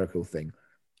MJF Chris Jericho thing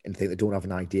and think they don't have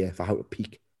an idea for how to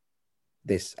peak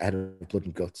this ahead of Blood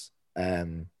and Guts.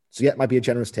 So yeah, it might be a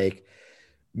generous take.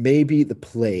 Maybe the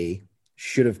play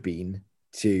should have been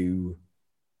to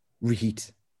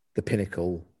reheat the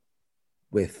Pinnacle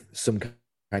with some kind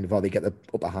of, they get the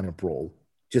upper hand and brawl,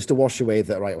 just to wash away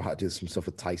that, right, we'll have to do some stuff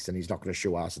with Tyson. He's not going to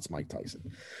show us it's Mike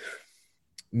Tyson.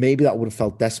 Maybe that would have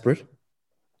felt desperate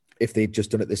if they'd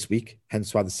just done it this week.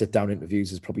 Hence why the sit-down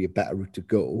interviews is probably a better route to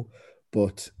go.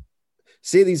 But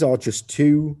say these are just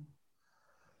 2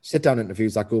 sit-down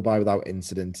interviews that go by without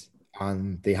incident,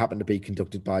 and they happen to be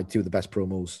conducted by 2 of the best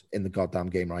promos in the goddamn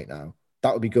game right now.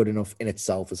 That would be good enough in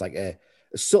itself as like a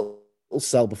subtle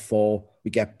sell before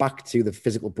we get back to the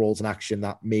physical brawls and action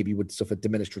that maybe would suffer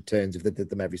diminished returns if they did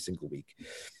them every single week.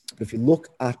 But if you look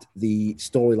at the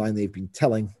storyline they've been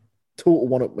telling, total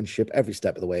one-upmanship every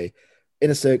step of the way.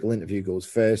 Inner Circle interview goes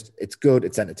first. It's good.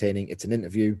 It's entertaining. It's an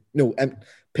interview. No,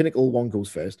 Pinnacle one goes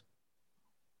first.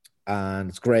 And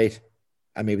it's great.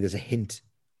 And maybe there's a hint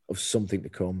of something to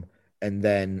come. And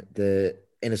then the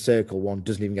Inner Circle one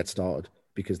doesn't even get started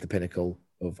because the Pinnacle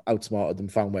have outsmarted them,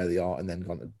 found where they are, and then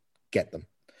gone to get them.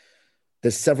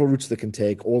 There's several routes they can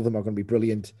take. All of them are going to be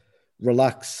brilliant.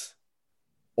 Relax.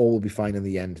 All will be fine in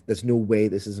the end. There's no way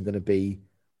this isn't going to be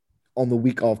on the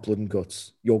week of Blood and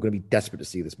Guts. You're going to be desperate to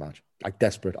see this match. Like,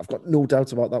 desperate. I've got no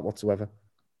doubts about that whatsoever.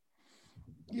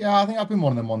 Yeah, I think I've been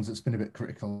one of them ones that's been a bit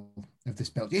critical of this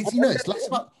build. It's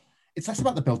less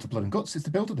about the build to Blood and Guts. It's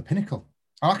the build of the Pinnacle.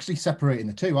 I'm actually separating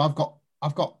the two. I've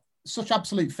got such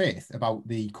absolute faith about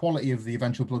the quality of the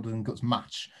eventual Blood and Guts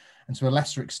match, and to a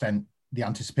lesser extent, the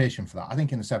anticipation for that. I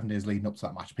think in the 7 days leading up to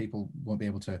that match, people won't be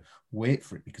able to wait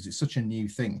for it because it's such a new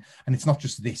thing. And it's not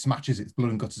just this match, it's Blood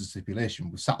and Guts as a stipulation.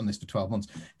 We've sat on this for 12 months.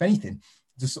 If anything,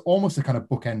 there's almost a kind of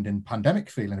bookending pandemic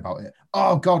feeling about it.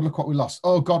 Oh God, look what we lost.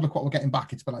 Oh God, look what we're getting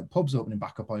back. It's been like pubs opening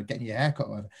back up or getting your haircut or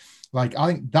whatever. Like, I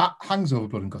think that hangs over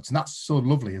Blood and Guts, and that's so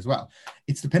lovely as well.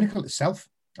 It's the Pinnacle itself.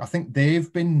 I think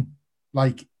they've been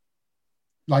like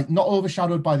not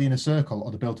overshadowed by the Inner Circle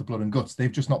or the build to Blood and Guts.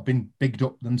 They've just not been bigged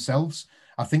up themselves.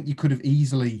 I think you could have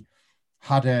easily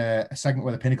had a segment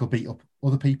where the Pinnacle beat up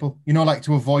other people, like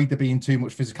to avoid there being too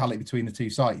much physicality between the two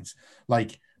sides.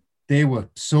 Like, they were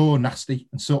so nasty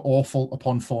and so awful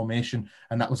upon formation.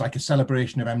 And that was like a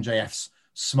celebration of MJF's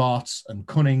smarts and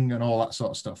cunning and all that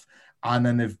sort of stuff. And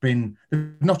then they've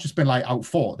not just been like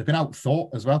outfought, they've been outthought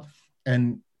as well.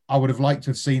 And I would have liked to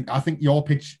have seen, I think your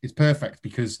pitch is perfect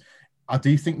because I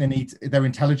do think their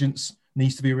intelligence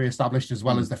needs to be reestablished as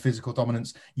well as their physical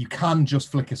dominance. You can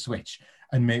just flick a switch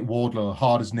and make Wardlow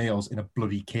hard as nails in a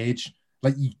bloody cage.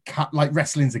 Like, you can't, like,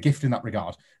 wrestling's a gift in that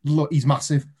regard. Look, he's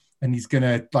massive and he's going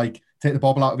to like take the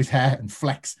bobble out of his hair and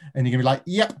flex. And you're going to be like,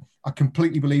 yep, I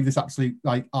completely believe this absolute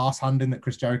like arse handing that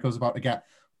Chris Jericho's about to get.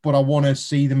 But I want to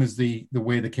see them as the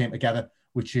way they came together,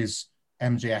 which is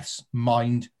MJF's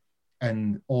mind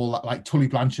and all that, like Tully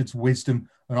Blanchard's wisdom.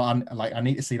 And I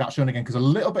need to see that shown again, because a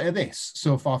little bit of this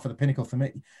so far for the Pinnacle for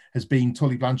me has been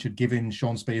Tully Blanchard giving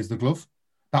Sean Spears the glove.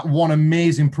 That one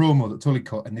amazing promo that Tully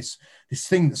cut, and this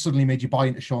thing that suddenly made you buy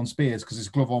into Sean Spears because his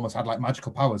glove almost had like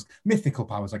magical powers, mythical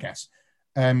powers, I guess.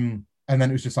 And then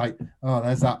it was just like, oh,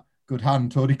 there's that good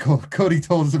hand Cody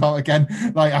told us about again.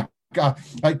 Like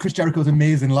Chris Jericho's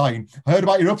amazing line. I heard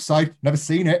about your upside, never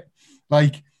seen it.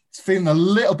 Like, it's feeling a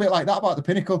little bit like that about the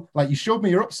Pinnacle. Like, you showed me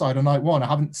your upside on night one. I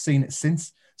haven't seen it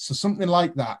since. So something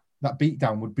like that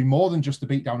beatdown would be more than just a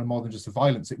beatdown and more than just the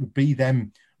violence. It would be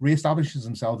them reestablishing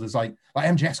themselves as like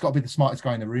MJF's got to be the smartest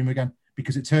guy in the room again,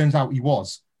 because it turns out he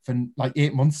was for like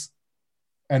 8 months.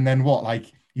 And then what?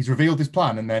 Like, he's revealed his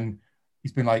plan, and then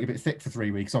he's been like a bit thick for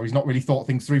 3 weeks, or he's not really thought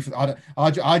things through.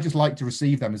 I just like to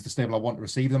receive them as the stable I want to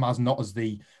receive them as, not as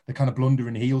the kind of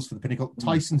blundering heels for the Pinnacle.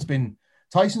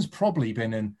 Tyson's probably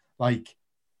been in, like,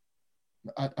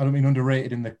 I don't mean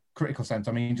underrated in the critical sense.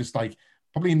 I mean, just like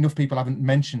probably enough people haven't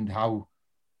mentioned how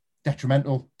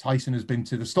detrimental Tyson has been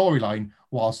to the storyline,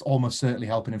 whilst almost certainly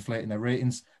helping inflating their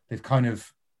ratings. They've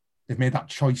made that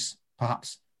choice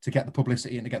perhaps to get the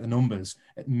publicity and to get the numbers,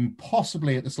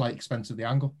 possibly at the slight expense of the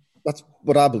angle. That's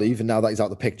what I believe. And now that he's out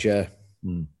of the picture,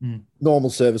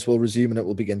 normal service will resume and it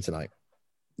will begin tonight.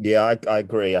 Yeah, I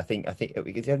agree. I think it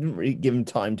didn't really give him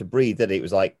time to breathe, that it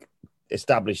was like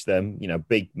establish them,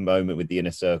 big moment with the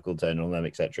Inner Circle, turning on them,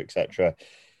 etc., etc.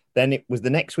 Then it was the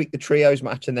next week, the trios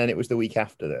match, and then it was the week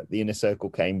after that. The Inner Circle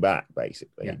came back,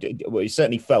 basically. Yeah. It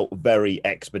certainly felt very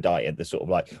expedited, the sort of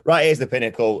like, right, here's the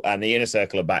Pinnacle, and the Inner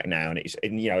Circle are back now. And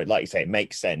like you say, it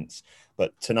makes sense.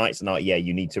 But tonight's the night,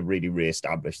 you need to really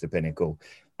reestablish the Pinnacle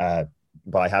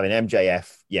by having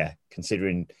MJF,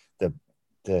 considering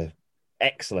the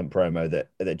excellent promo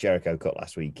that Jericho cut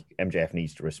last week. MJF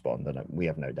needs to respond, and we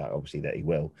have no doubt, obviously, that he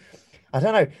will. I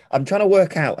don't know. I'm trying to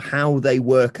work out how they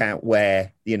work out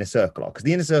where the Inner Circle are, because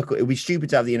the Inner Circle, it would be stupid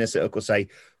to have the Inner Circle say,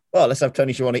 well, let's have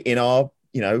Tony Schiavone in our,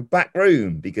 back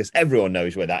room, because everyone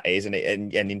knows where that is. And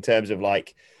in terms of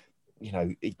like,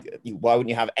 why wouldn't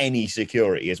you have any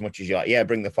security as much as you're like,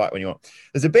 bring the fight when you want?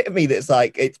 There's a bit of me that's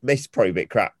like, it's probably a bit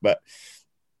crap, but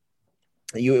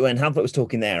when Hamlet was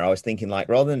talking there, I was thinking, like,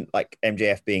 rather than like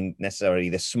MJF being necessarily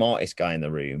the smartest guy in the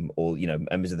room, or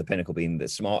members of the Pinnacle being the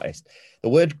smartest, the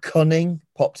word cunning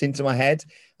popped into my head,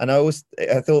 and I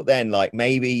thought then, like,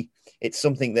 maybe it's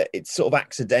something that it's sort of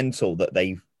accidental that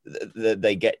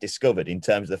they get discovered, in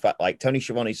terms of the fact, like, Tony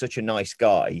Schiavone is such a nice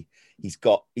guy.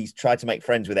 He's tried to make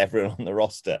friends with everyone on the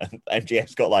roster.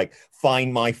 MJF's got like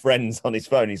find my friends on his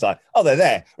phone. He's like, oh, they're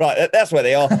there. Right. That's where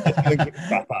they are. Crap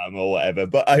at them or whatever.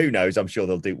 But who knows? I'm sure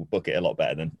they'll book it a lot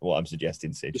better than what I'm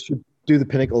suggesting, Sid. They should do the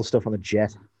Pinnacle stuff on a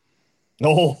jet.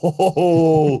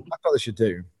 Oh, that's what they should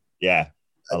do. Yeah.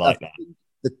 I like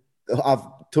that. I've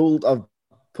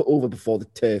put over before the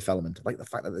turf element. I like the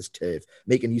fact that there's turf,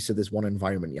 making use of this one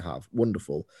environment you have.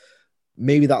 Wonderful.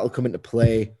 Maybe that'll come into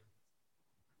play.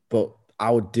 But I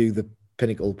would do the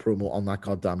Pinnacle promo on that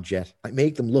goddamn jet. Like,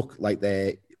 make them look like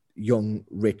they're young,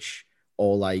 rich,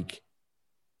 or like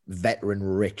veteran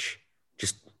rich.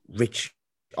 Just rich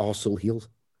arsehole heels.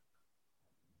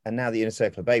 And now the Inner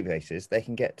Circle of babyfaces, they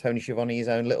can get Tony Schiavone his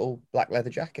own little black leather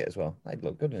jacket as well. They'd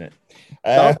look good in it.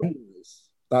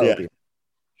 That'll be.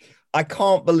 I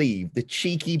can't believe the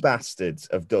cheeky bastards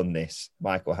have done this,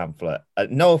 Michael Hamflett.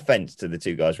 No offense to the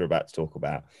two guys we're about to talk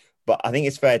about, but I think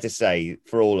it's fair to say,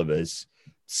 for all of us,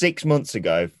 6 months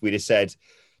ago, if we'd have said,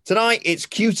 tonight it's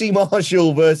QT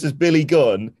Marshall versus Billy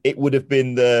Gunn, it would have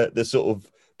been the sort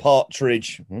of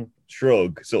Partridge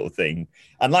shrug sort of thing.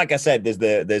 And like I said,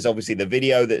 there's obviously the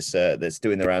video that's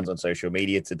doing the rounds on social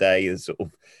media today. There's sort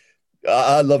of,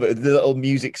 I love it, the little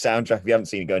music soundtrack. If you haven't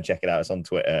seen it, go and check it out. It's on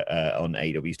Twitter, on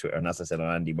AEW's Twitter, and as I said,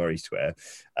 on Andy Murray's Twitter.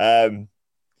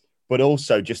 But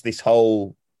also just this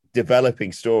whole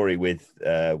developing story with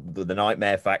the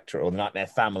Nightmare Factory, or the Nightmare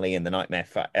Family, and the Nightmare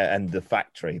and the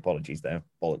Factory. Apologies there,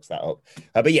 bollocks that up.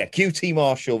 But yeah, QT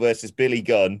Marshall versus Billy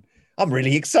Gunn. I'm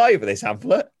really excited for this,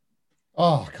 Hamflett.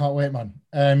 Oh, can't wait,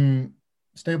 man.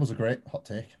 Stables are great, hot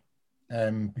take.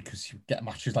 Because you get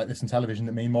matches like this on television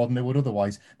that mean more than they would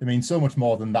otherwise. They mean so much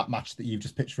more than that match that you've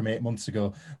just pitched from 8 months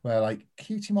ago, where like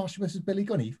QT Marshall versus Billy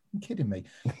Gunn. Are you kidding me?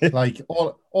 Like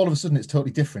all of a sudden it's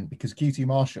totally different, because QT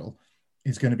Marshall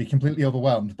is going to be completely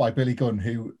overwhelmed by Billy Gunn,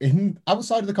 who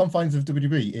outside of the confines of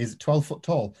WWE is 12 foot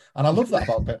tall. And I love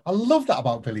that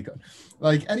about Billy Gunn.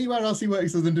 Like anywhere else he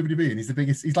works other than WWE, and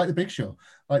he's like the Big Show.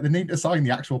 Like they need to sign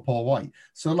the actual Paul White.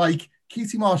 So like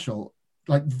QT Marshall,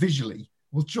 like visually,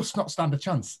 will just not stand a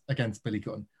chance against Billy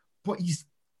Gunn. But he's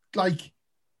like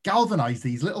galvanized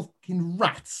these little fucking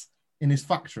rats in his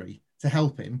factory to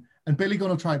help him. And Billy Gunn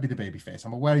will try to be the babyface.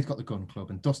 I'm aware he's got the Gun Club,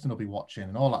 and Dustin will be watching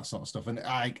and all that sort of stuff. And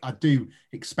I do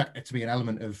expect it to be an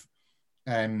element of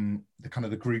the kind of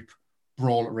the group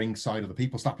brawl at ringside, or the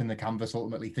people slapping the canvas,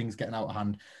 ultimately things getting out of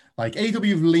hand. Like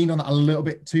AEW have leaned on that a little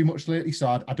bit too much lately,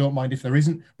 so I don't mind if there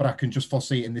isn't, but I can just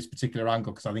foresee it in this particular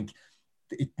angle, because I think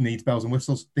it needs bells and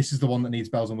whistles. This is the one that needs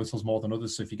bells and whistles more than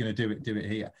others. So if you're going to do it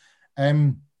here.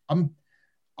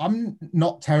 I'm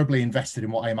not terribly invested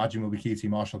in what I imagine will be QT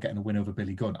Marshall getting a win over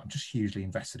Billy Gunn. I'm just hugely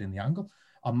invested in the angle.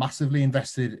 I'm massively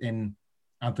invested in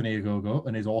Anthony Ogogo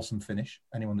and his awesome finish.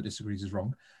 Anyone that disagrees is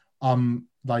wrong. I'm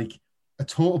like a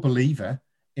total believer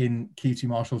in QT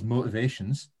Marshall's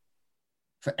motivations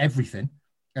for everything.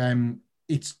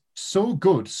 It's so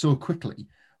good so quickly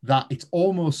that it's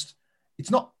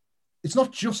it's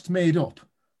not just made up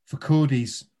for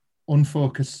Cody's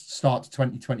unfocused start to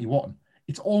 2021.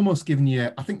 It's almost given you,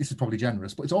 I think this is probably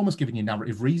generous, but it's almost given you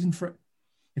narrative reason for it.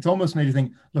 It's almost made you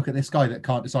think, look at this guy that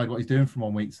can't decide what he's doing from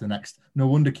one week to the next. No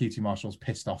wonder QT Marshall's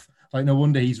pissed off. Like, no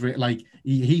wonder he's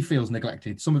he feels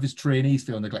neglected. Some of his trainees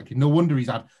feel neglected. No wonder he's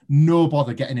had no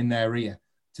bother getting in their ear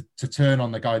to turn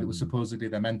on the guy that was supposedly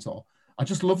their mentor. I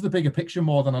just love the bigger picture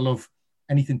more than I love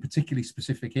anything particularly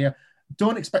specific here.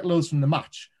 Don't expect loads from the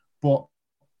match, but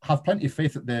have plenty of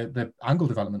faith that the angle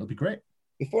development will be great.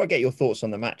 Before I get your thoughts on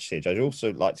the match, Sid, I'd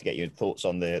also like to get your thoughts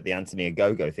on the Anthony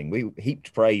Ogogo thing. We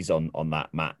heaped praise on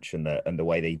that match and the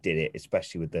way they did it,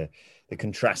 especially with the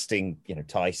contrasting,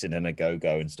 Tyson and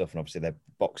Ogogo and stuff, and obviously their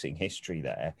boxing history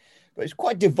there. But it's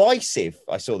quite divisive.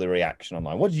 I saw the reaction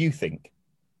online. What do you think?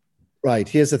 Right,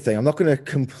 here's the thing. I'm not going to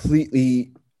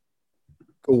completely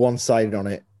go one-sided on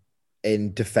it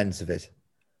in defense of it.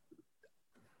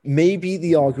 Maybe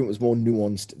the argument was more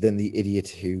nuanced than the idiot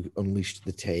who unleashed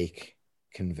the take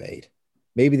conveyed.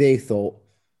 Maybe they thought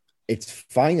it's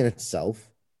fine in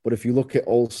itself, but if you look at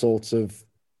all sorts of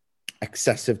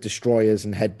excessive destroyers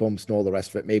and head bumps and all the rest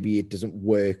of it, maybe it doesn't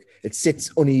work. It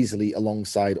sits uneasily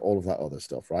alongside all of that other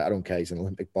stuff, right? I don't care. He's an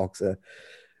Olympic boxer.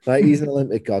 Right? He's an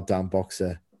Olympic goddamn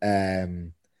boxer.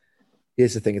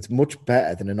 Here's the thing. It's much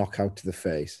better than a knockout to the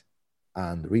face.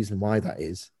 And the reason why that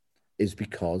is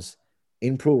because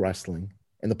in pro wrestling,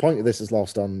 and the point of this is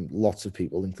lost on lots of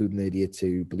people, including the idiots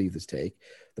who believe this take.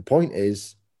 The point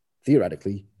is,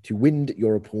 theoretically, to wind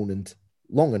your opponent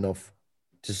long enough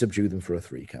to subdue them for a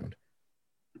 3 count.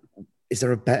 Is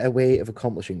there a better way of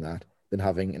accomplishing that than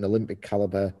having an Olympic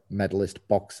caliber medalist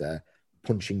boxer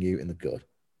punching you in the gut?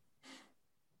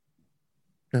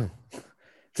 No.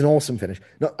 It's an awesome finish.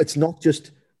 No, it's not just,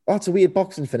 it's a weird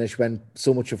boxing finish when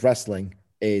so much of wrestling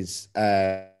is,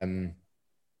 head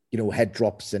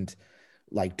drops and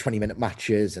like 20-minute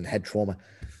matches and head trauma.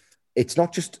 It's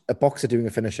not just a boxer doing a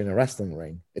finish in a wrestling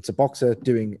ring. It's a boxer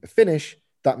doing a finish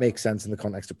that makes sense in the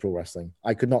context of pro wrestling.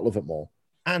 I could not love it more.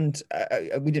 And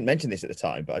we didn't mention this at the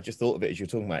time, but I just thought of it as you were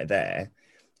talking about it there.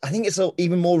 I think it's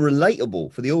even more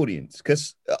relatable for the audience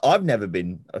because I've never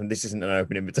been, and this isn't an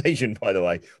open invitation, by the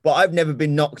way, but I've never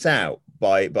been knocked out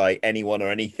by anyone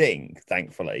or anything,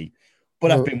 thankfully.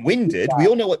 But I've been winded. We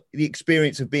all know what the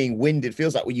experience of being winded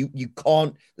feels like. Well, you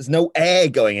can't. There's no air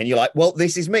going, and you're like, "Well,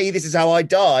 this is me. This is how I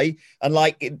die." And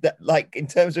like in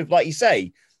terms of, like you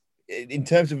say, in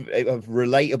terms of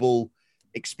relatable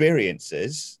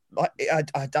experiences, like I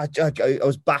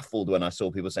was baffled when I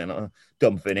saw people saying, "Oh,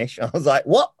 dumb finish." I was like,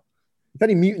 "What?" If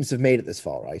any mutants have made it this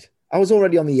far, right? I was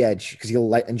already on the edge because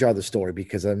you'll enjoy the story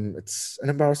because it's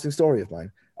an embarrassing story of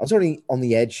mine. I was already on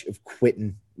the edge of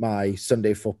quitting my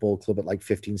Sunday football club at like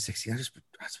 15, 16. I just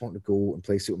wanted to go and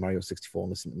play Super Mario 64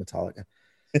 and listen to Metallica.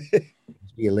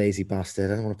 Be a lazy bastard.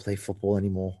 I don't want to play football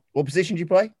anymore. What position did you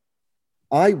play?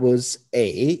 I was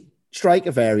a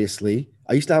striker variously.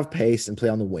 I used to have pace and play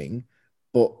on the wing,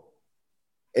 but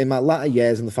in my latter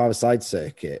years in the five-a-side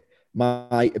circuit,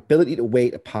 my ability to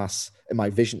wait a pass and my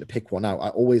vision to pick one out, I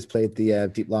always played the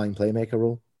deep line playmaker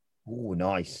role. Oh,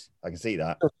 nice. I can see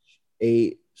that.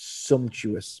 A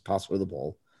sumptuous pass for the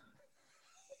ball.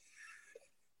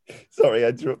 Sorry, I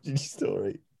interrupted your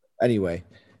story. Anyway,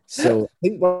 so I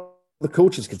think the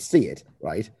coaches could see it,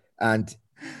 right? And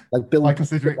like Michael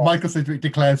Sidgwick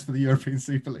declares for the European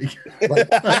Super League.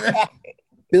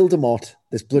 Bill DeMott,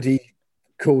 this bloody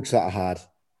coach that I had,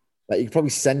 like you could probably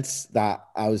sense that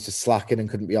I was just slacking and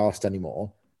couldn't be arsed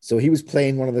anymore. So he was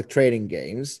playing one of the training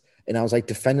games, and I was like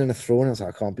defending a throw, and I was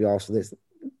like, I can't be arsed with this.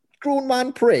 Grown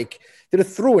man prick did a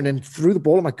throw in and threw the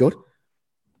ball in my gut.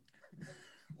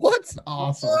 What?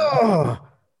 Awesome. Oh.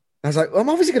 I was like, well, I'm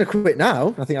obviously going to quit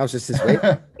now. I think I was just his way.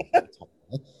 If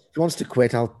he wants to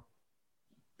quit, I'll.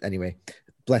 Anyway,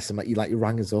 bless him. He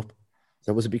rang us up.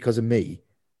 So was it because of me?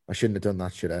 I shouldn't have done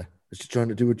that, should I? I was just trying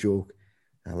to do a joke.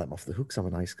 And I let him off the hook. I'm a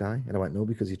nice guy. And I went, no,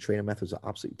 because your training methods are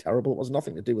absolutely terrible. It was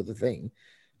nothing to do with the thing.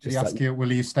 Did he ask you,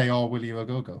 will you stay or will you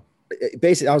go?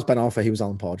 Basically, I was Ben Arthur. He was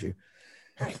Alan Pardew.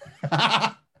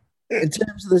 In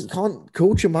terms of this, can't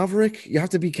coach a maverick. You have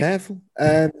to be careful.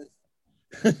 You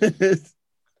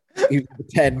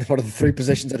 10, one of the 3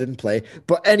 positions I didn't play.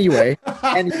 But anyway,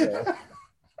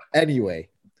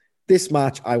 this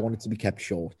match I wanted to be kept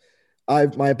short.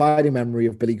 My abiding memory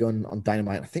of Billy Gunn on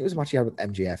Dynamite, I think it was a match he had with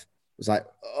MJF, was like,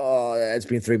 oh, it's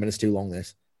been 3 minutes too long,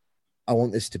 this. I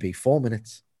want this to be 4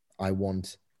 minutes. I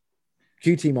want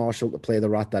QT Marshall to play the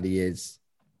rat that he is,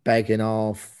 begging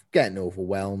off, getting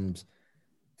overwhelmed,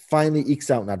 finally ekes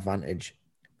out an advantage,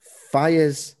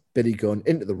 fires Billy Gunn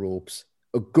into the ropes,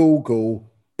 a go-go,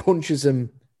 punches him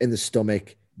in the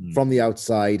stomach, from the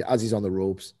outside as he's on the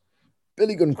ropes.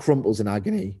 Billy Gunn crumples in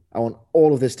agony. I want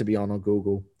all of this to be on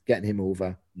Google, getting him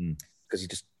over because he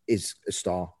just is a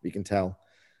star. You can tell.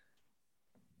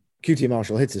 QT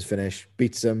Marshall hits his finish,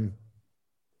 beats him.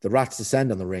 The Rats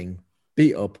descend on the ring,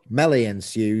 beat up, melee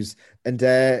ensues, and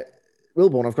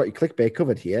Wilborn, I've got your clickbait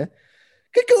covered here.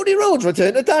 Could Cody Rhodes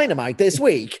return to Dynamite this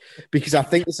week? Because I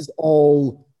think this is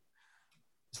all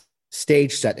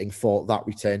stage setting for that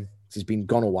return. He's been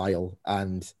gone a while,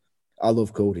 and I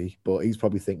love Cody, but he's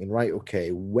probably thinking, right,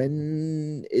 okay,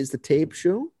 when is the tape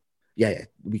show? Yeah, a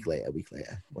week later.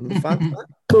 One of the fans,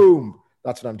 boom,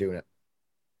 that's when I'm doing it.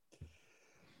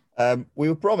 We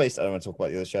were promised, I don't want to talk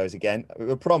about the other shows again, we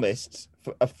were promised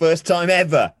a first time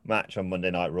ever match on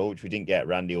Monday Night Raw, which we didn't get,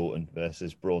 Randy Orton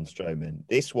versus Braun Strowman.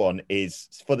 This one is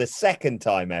for the second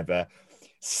time ever,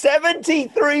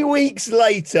 73 weeks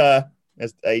later,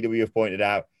 as AW have pointed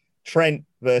out, Trent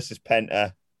versus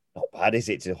Penta. Not bad, is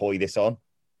it, to hoy this on?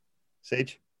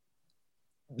 Sige?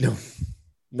 No,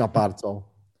 not bad at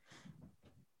all.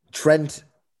 Trent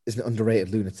is an underrated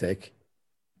lunatic.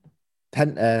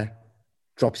 Penta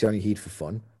drops you on your heat for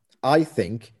fun. I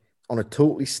think on a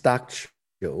totally stacked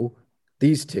show,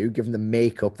 these two, given the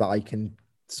makeup that I can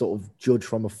sort of judge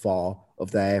from afar of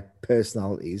their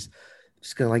personalities,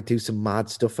 just going to like do some mad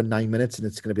stuff for 9 minutes, and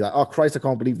it's going to be like, oh Christ, I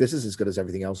can't believe this is as good as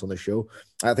everything else on the show.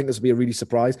 I think this will be a really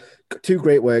surprise. Two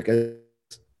great workers.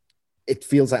 It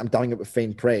feels like I'm dying up with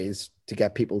faint praise to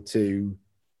get people to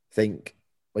think,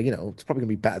 well, you know, it's probably going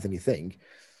to be better than you think.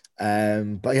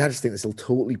 But yeah, I just think this will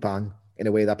totally bang in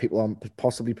a way that people aren't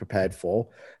possibly prepared for.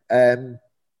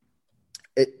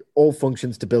 It all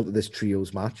functions to build to this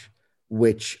trios match,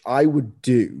 which I would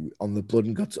do on the Blood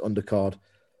and Guts undercard.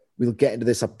 We'll get into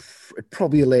this at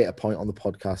probably a later point on the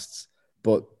podcasts,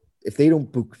 but if they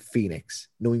don't book Phoenix,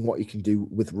 knowing what you can do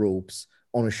with ropes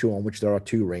on a show on which there are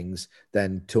two rings,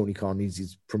 then Tony Khan needs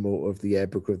his Promoter of the Year,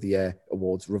 Booker of the Year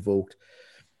awards revoked.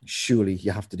 Surely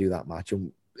you have to do that match.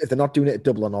 And if they're not doing it at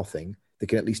Double or Nothing, they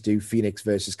can at least do Phoenix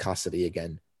versus Cassidy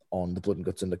again on the Blood and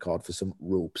Guts undercard for some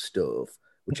rope stuff,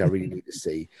 which I really need to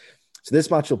see. So this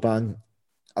match will bang.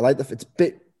 I like it's a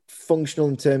bit functional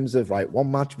in terms of, right,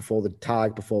 one match before the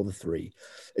tag, before the three.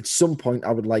 At some point,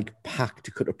 I would like Pac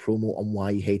to cut a promo on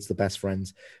why he hates the Best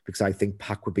Friends, because I think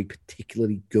Pac would be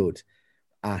particularly good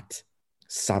at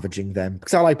savaging them.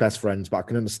 Because I like Best Friends, but I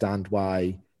can understand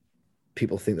why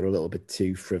people think they're a little bit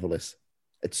too frivolous.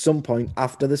 At some point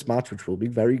after this match, which will be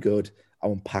very good, I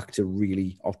want Pac to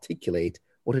really articulate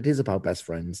what it is about Best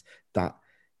Friends that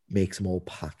makes them all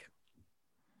Pac.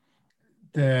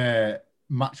 The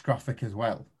match graphic as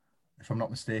well, if I'm not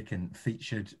mistaken,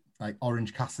 featured like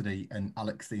Orange Cassidy and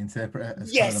Alex the Interpreter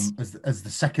as, yes, kind of as the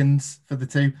seconds for the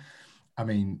two. I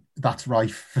mean, that's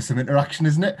rife for some interaction,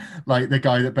 isn't it? Like the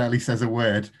guy that barely says a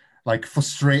word, like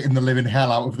frustrating the living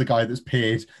hell out of the guy that's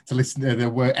paid to listen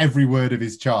to every word of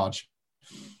his charge.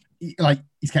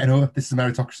 He's getting over. This is a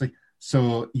meritocracy.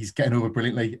 So he's getting over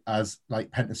brilliantly as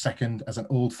like Penta second, as an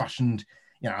old-fashioned,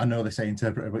 I know they say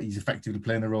interpreter, but he's effectively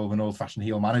playing the role of an old-fashioned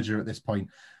heel manager at this point.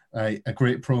 A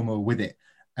great promo with it.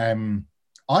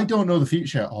 I don't know the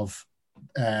future of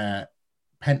Penta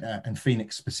and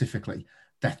Phoenix specifically,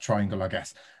 Death Triangle, I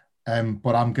guess.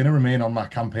 But I'm going to remain on my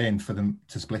campaign for them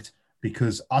to split,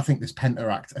 because I think this Penta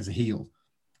act as a heel,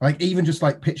 like even just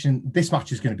like pitching, this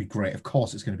match is going to be great. Of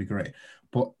course it's going to be great,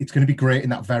 but it's going to be great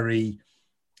in that very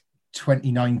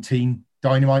 2019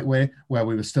 Dynamite way, where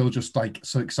we were still just like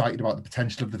so excited about the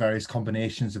potential of the various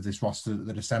combinations of this roster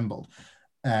that assembled.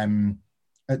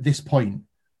 At this point,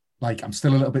 like I'm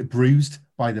still a little bit bruised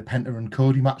by the Penta and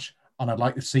Cody match, and I'd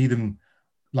like to see them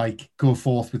like go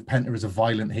forth with Penta as a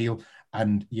violent heel.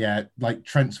 And yeah, like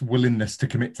Trent's willingness to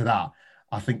commit to that,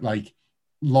 I think like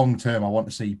long term, I want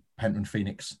to see Penta and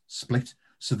Phoenix split.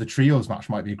 So the trios match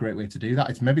might be a great way to do that.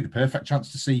 It's maybe the perfect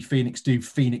chance to see Phoenix do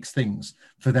Phoenix things,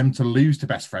 for them to lose to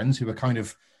Best Friends, who are kind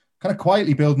of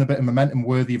quietly building a bit of momentum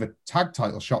worthy of a tag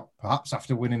title shot, perhaps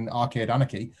after winning Arcade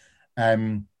Anarchy.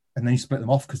 And then you split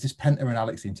them off, because this Penta and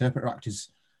Alex the Interpreter act is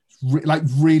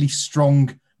really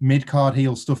strong mid-card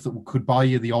heel stuff that could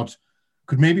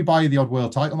maybe buy you the odd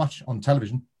world title match on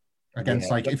television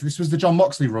against, if this was the John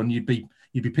Moxley run, you'd be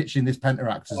pitching this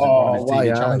Penta act as one of his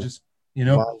TV challenges,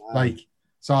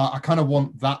 So I kind of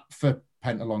want that for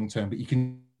Penta long term, but you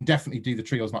can definitely do the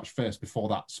trios match first before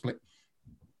that split.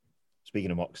 Speaking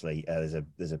of Moxley, there's a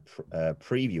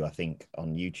preview, I think,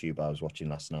 on YouTube I was watching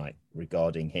last night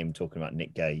regarding him talking about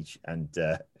Nick Gage and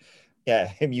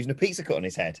him using a pizza cut on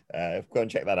his head. Go and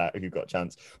check that out if you've got a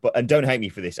chance. And don't hate me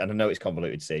for this, and I know it's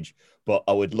convoluted, Sige, but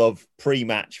I would love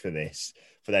pre-match for this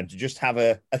for them to just have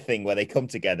a thing where they come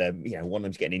together, one of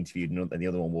them's getting interviewed and the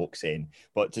other one walks in.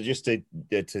 But to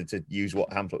use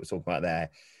what Hamlet was talking about there,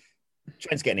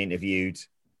 Trent's getting interviewed,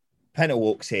 Penta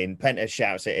walks in, Penta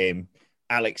shouts at him,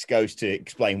 Alex goes to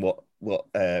explain what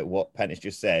Penta's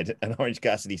just said, and Orange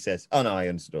Cassidy says, "Oh no, I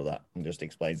understood all that," and just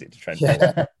explains it to Trent.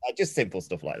 Yeah. Just simple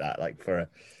stuff like that.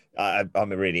 I'm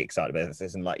really excited about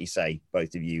this, and like you say,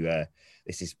 both of you,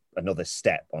 this is another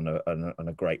step on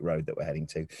a great road that we're heading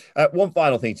to. One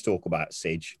final thing to talk about,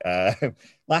 Sige.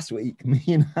 Last week, me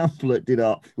and Hamlet did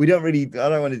I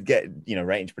don't want to get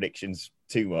range predictions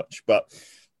too much, but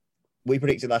we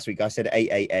predicted last week. I said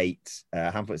 888.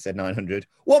 Hamlet said 900.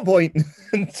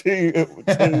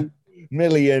 1.2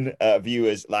 million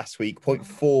viewers last week.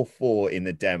 0.44 in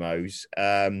the demos.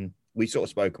 We sort of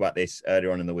spoke about this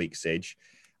earlier on in the week, Sige,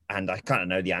 and I kind of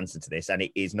know the answer to this, and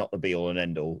it is not the be all and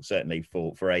end all, certainly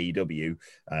for AEW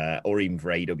or even for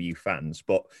AEW fans.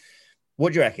 But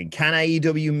what do you reckon? Can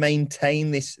AEW maintain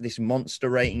this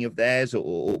monster rating of theirs,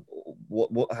 or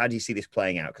what? How do you see this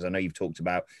playing out? Because I know you've talked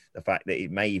about the fact that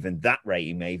that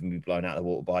rating may even be blown out of the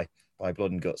water by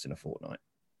Blood and Guts in a fortnight.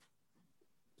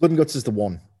 Blood and Guts is the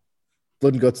one.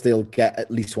 Blood and Guts, they'll get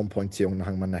at least 1.2. I'm going to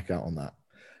hang my neck out on that.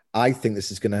 I think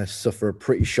this is going to suffer a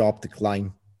pretty sharp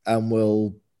decline, and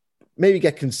will maybe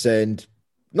get concerned,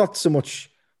 not so much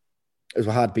as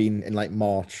we had been in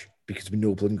March, because we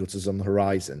know Blood and Guts is on the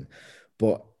horizon,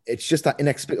 but it's just that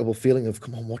inexplicable feeling of,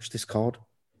 come on, watch this card.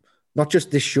 Not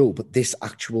just this show, but this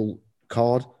actual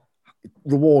card.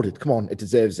 Rewarded. Come on, it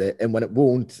deserves it. And when it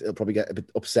won't, it'll probably get a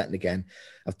bit upsetting again.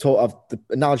 The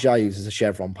analogy I use is a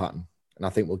chevron pattern, and I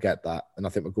think we'll get that. And I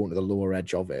think we're going to the lower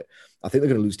edge of it. I think they're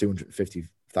going to lose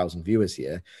 250,000 viewers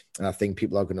here. And I think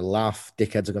people are going to laugh.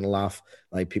 Dickheads are going to laugh.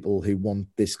 People who want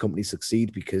this company to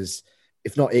succeed, because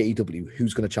if not AEW,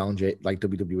 who's going to challenge it like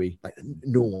WWE?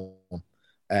 No one.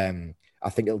 I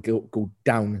think it'll go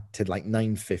down to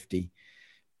 950.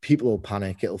 People will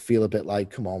panic. It'll feel a bit like,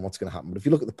 come on, what's going to happen? But if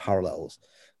you look at the parallels,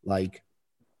 I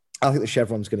think the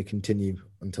chevron's going to continue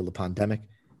until the pandemic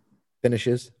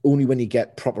finishes. Only when you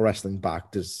get proper wrestling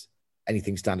back does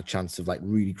anything stand a chance of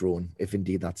really growing, if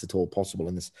indeed that's at all possible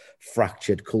in this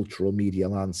fractured cultural media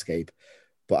landscape.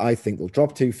 But I think they'll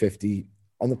drop 250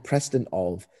 on the precedent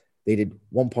of they did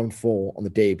 1.4 on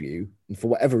the debut, and for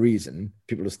whatever reason,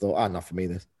 people just thought, not for me,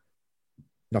 this.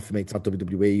 Not for me, it's not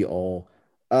WWE, or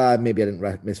maybe I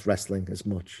didn't miss wrestling as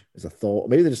much as I thought.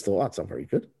 Maybe they just thought, that's not very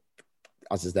good,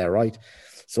 as is their right.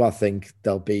 So I think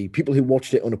there'll be people who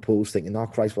watched it unopposed thinking, oh,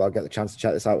 Christ, well, I'll get the chance to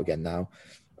check this out again now.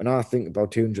 And I think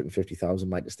about 250,000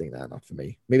 might just think, not for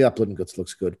me. Maybe that Blood and Guts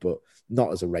looks good, but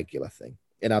not as a regular thing.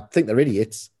 And I think they're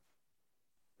idiots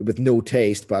with no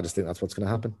taste, but I just think that's what's going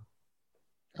to happen.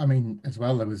 I mean, as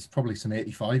well, there was probably some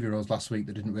 85-year-olds last week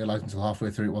that didn't realise until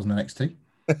halfway through it wasn't NXT.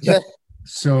 Yeah.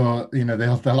 So,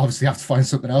 they'll obviously have to find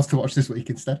something else to watch this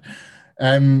week instead.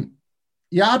 I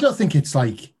don't think it's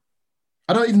I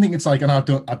don't even think it's and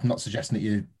I'm not suggesting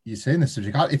that you're saying this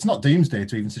subject. It's not doomsday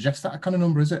to even suggest that kind of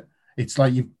number, is it? It's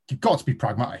you've got to be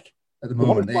pragmatic at the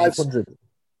moment. 500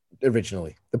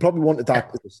 originally. They probably wanted that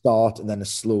at the start and then a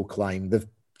slow climb. They've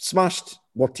smashed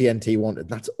what TNT wanted.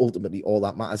 That's ultimately all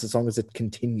that matters, as long as it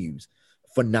continues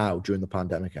for now during the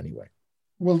pandemic anyway.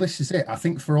 Well, this is it. I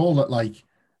think for all that,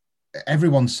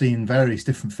 everyone's seen various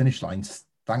different finish lines,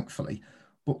 thankfully,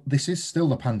 but this is still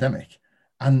the pandemic,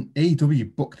 and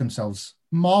AEW booked themselves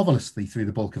marvelously through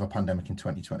the bulk of a pandemic in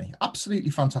 2020. Absolutely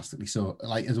fantastically so,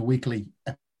 as a weekly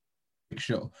epic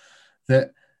show,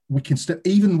 that we can still,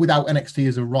 even without NXT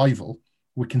as a rival,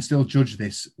 we can still judge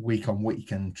this week on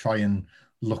week and try and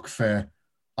look for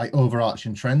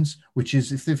overarching trends, which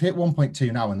is if they've hit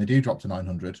 1.2 now and they do drop to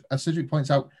 900, as Cedric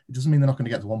points out, it doesn't mean they're not going to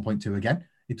get to 1.2 again.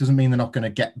 It doesn't mean they're not going to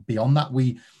get beyond that.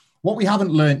 What we haven't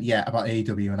learned yet about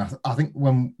AEW, and I think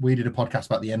when we did a podcast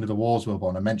about the end of the wars,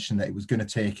 Wilborn, I mentioned that it was going to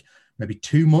take maybe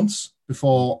 2 months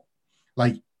before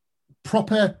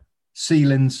proper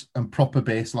ceilings and proper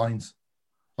baselines.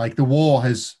 The war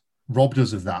has robbed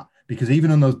us of that, because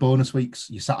even on those bonus weeks,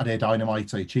 your Saturday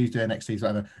Dynamite or your Tuesday NXTs,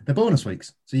 whatever, they're bonus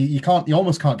weeks. So you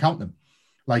almost can't count them.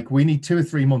 We need 2 or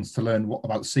 3 months to learn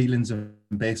about ceilings and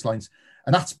baselines.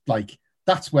 And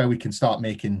that's where we can start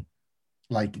making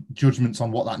judgments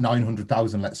on what that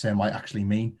 900,000, let's say, might actually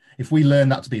mean. If we learn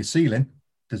that to be a ceiling,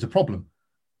 there's a problem.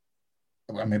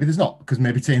 Well, maybe there's not, because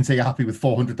maybe TNT are happy with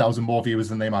 400,000 more viewers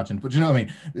than they imagined. But do you know what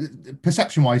I mean?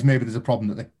 Perception-wise, maybe there's a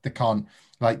problem that they can't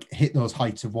hit those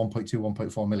heights of 1.2,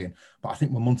 1.4 million. But I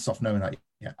think we're months off knowing that.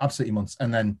 Yeah, absolutely months.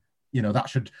 And then, that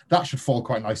should fall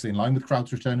quite nicely in line with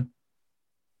crowds returning,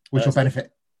 which will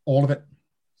benefit all of it.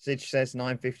 Sidge says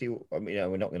 950. I mean,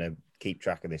 we're not going to keep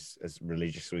track of this as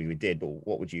religiously we did, but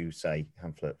what would you say,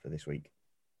 Hamflet, for this week?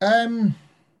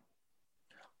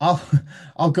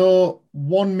 I'll go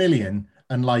 1 million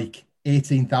and like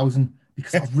 18,000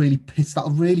 because that'll really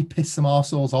piss some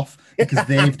arseholes off because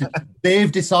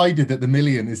they've decided that the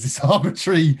million is this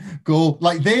arbitrary goal.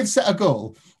 Like they've set a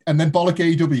goal and then bollock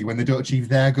AEW when they don't achieve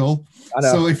their goal.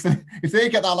 So if they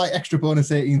get that like extra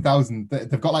bonus 18,000,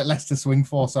 they've got like less to swing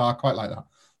for. So I quite like that.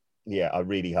 Yeah, I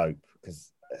really hope,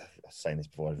 because I was saying this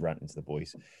before I was ranting to the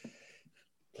boys.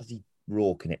 Bloody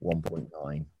Raw can hit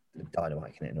 1.9.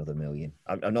 Dynamite can hit another million.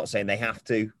 I'm not saying they have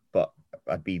to, but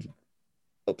I'd be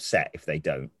upset if they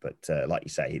don't. But like you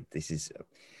say, this is,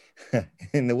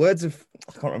 in the words of,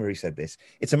 I can't remember who said this,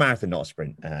 it's a marathon, not a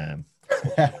sprint.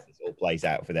 This all plays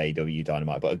out for the AEW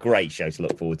Dynamite, but a great show to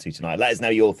look forward to tonight. Let us know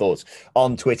your thoughts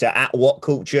on Twitter at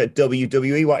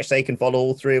WhatCultureWWE. Watch, they can follow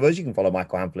all three of us. You can follow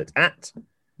Michael Hamflet at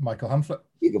Michael Hamflet.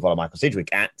 You can follow Michael Sidgwick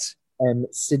at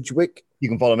Sidgwick. You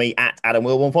can follow me at Adam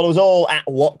Wilborn. Follow us all at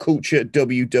What Culture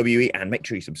WWE, and make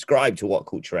sure you subscribe to What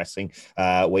Culture Wrestling,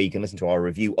 where you can listen to our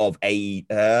review of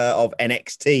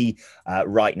NXT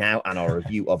right now, and our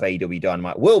review of AEW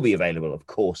Dynamite will be available, of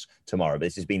course, tomorrow. But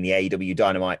this has been the AEW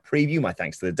Dynamite preview. My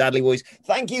thanks to the Dudley Boys.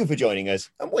 Thank you for joining us,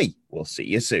 and we will see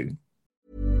you soon.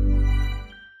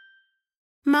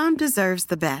 Mom deserves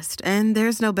the best, and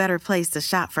there's no better place to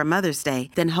shop for Mother's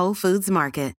Day than Whole Foods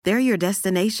Market. They're your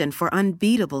destination for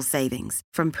unbeatable savings,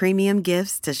 from premium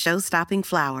gifts to show-stopping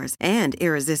flowers and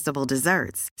irresistible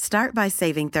desserts. Start by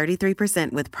saving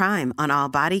 33% with Prime on all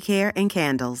body care and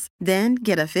candles. Then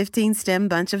get a 15-stem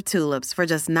bunch of tulips for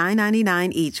just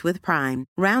 $9.99 each with Prime.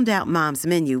 Round out Mom's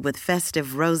menu with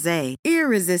festive rosé,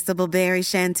 irresistible berry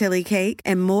chantilly cake,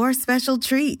 and more special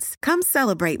treats. Come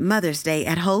celebrate Mother's Day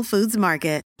at Whole Foods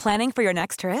Market. Planning for your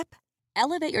next trip?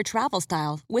 Elevate your travel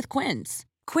style with Quince.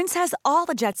 Quince has all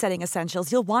the jet-setting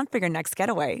essentials you'll want for your next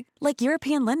getaway, like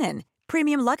European linen,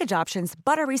 premium luggage options,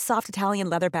 buttery soft Italian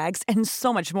leather bags, and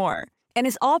so much more. And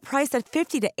is all priced at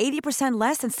 50 to 80%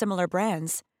 less than similar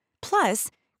brands. Plus,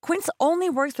 Quince only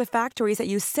works with factories that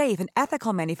use safe and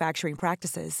ethical manufacturing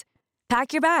practices.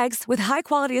 Pack your bags with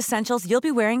high-quality essentials you'll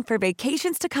be wearing for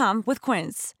vacations to come with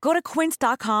Quince. Go to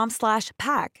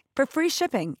quince.com/pack for free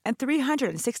shipping and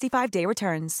 365-day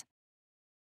returns.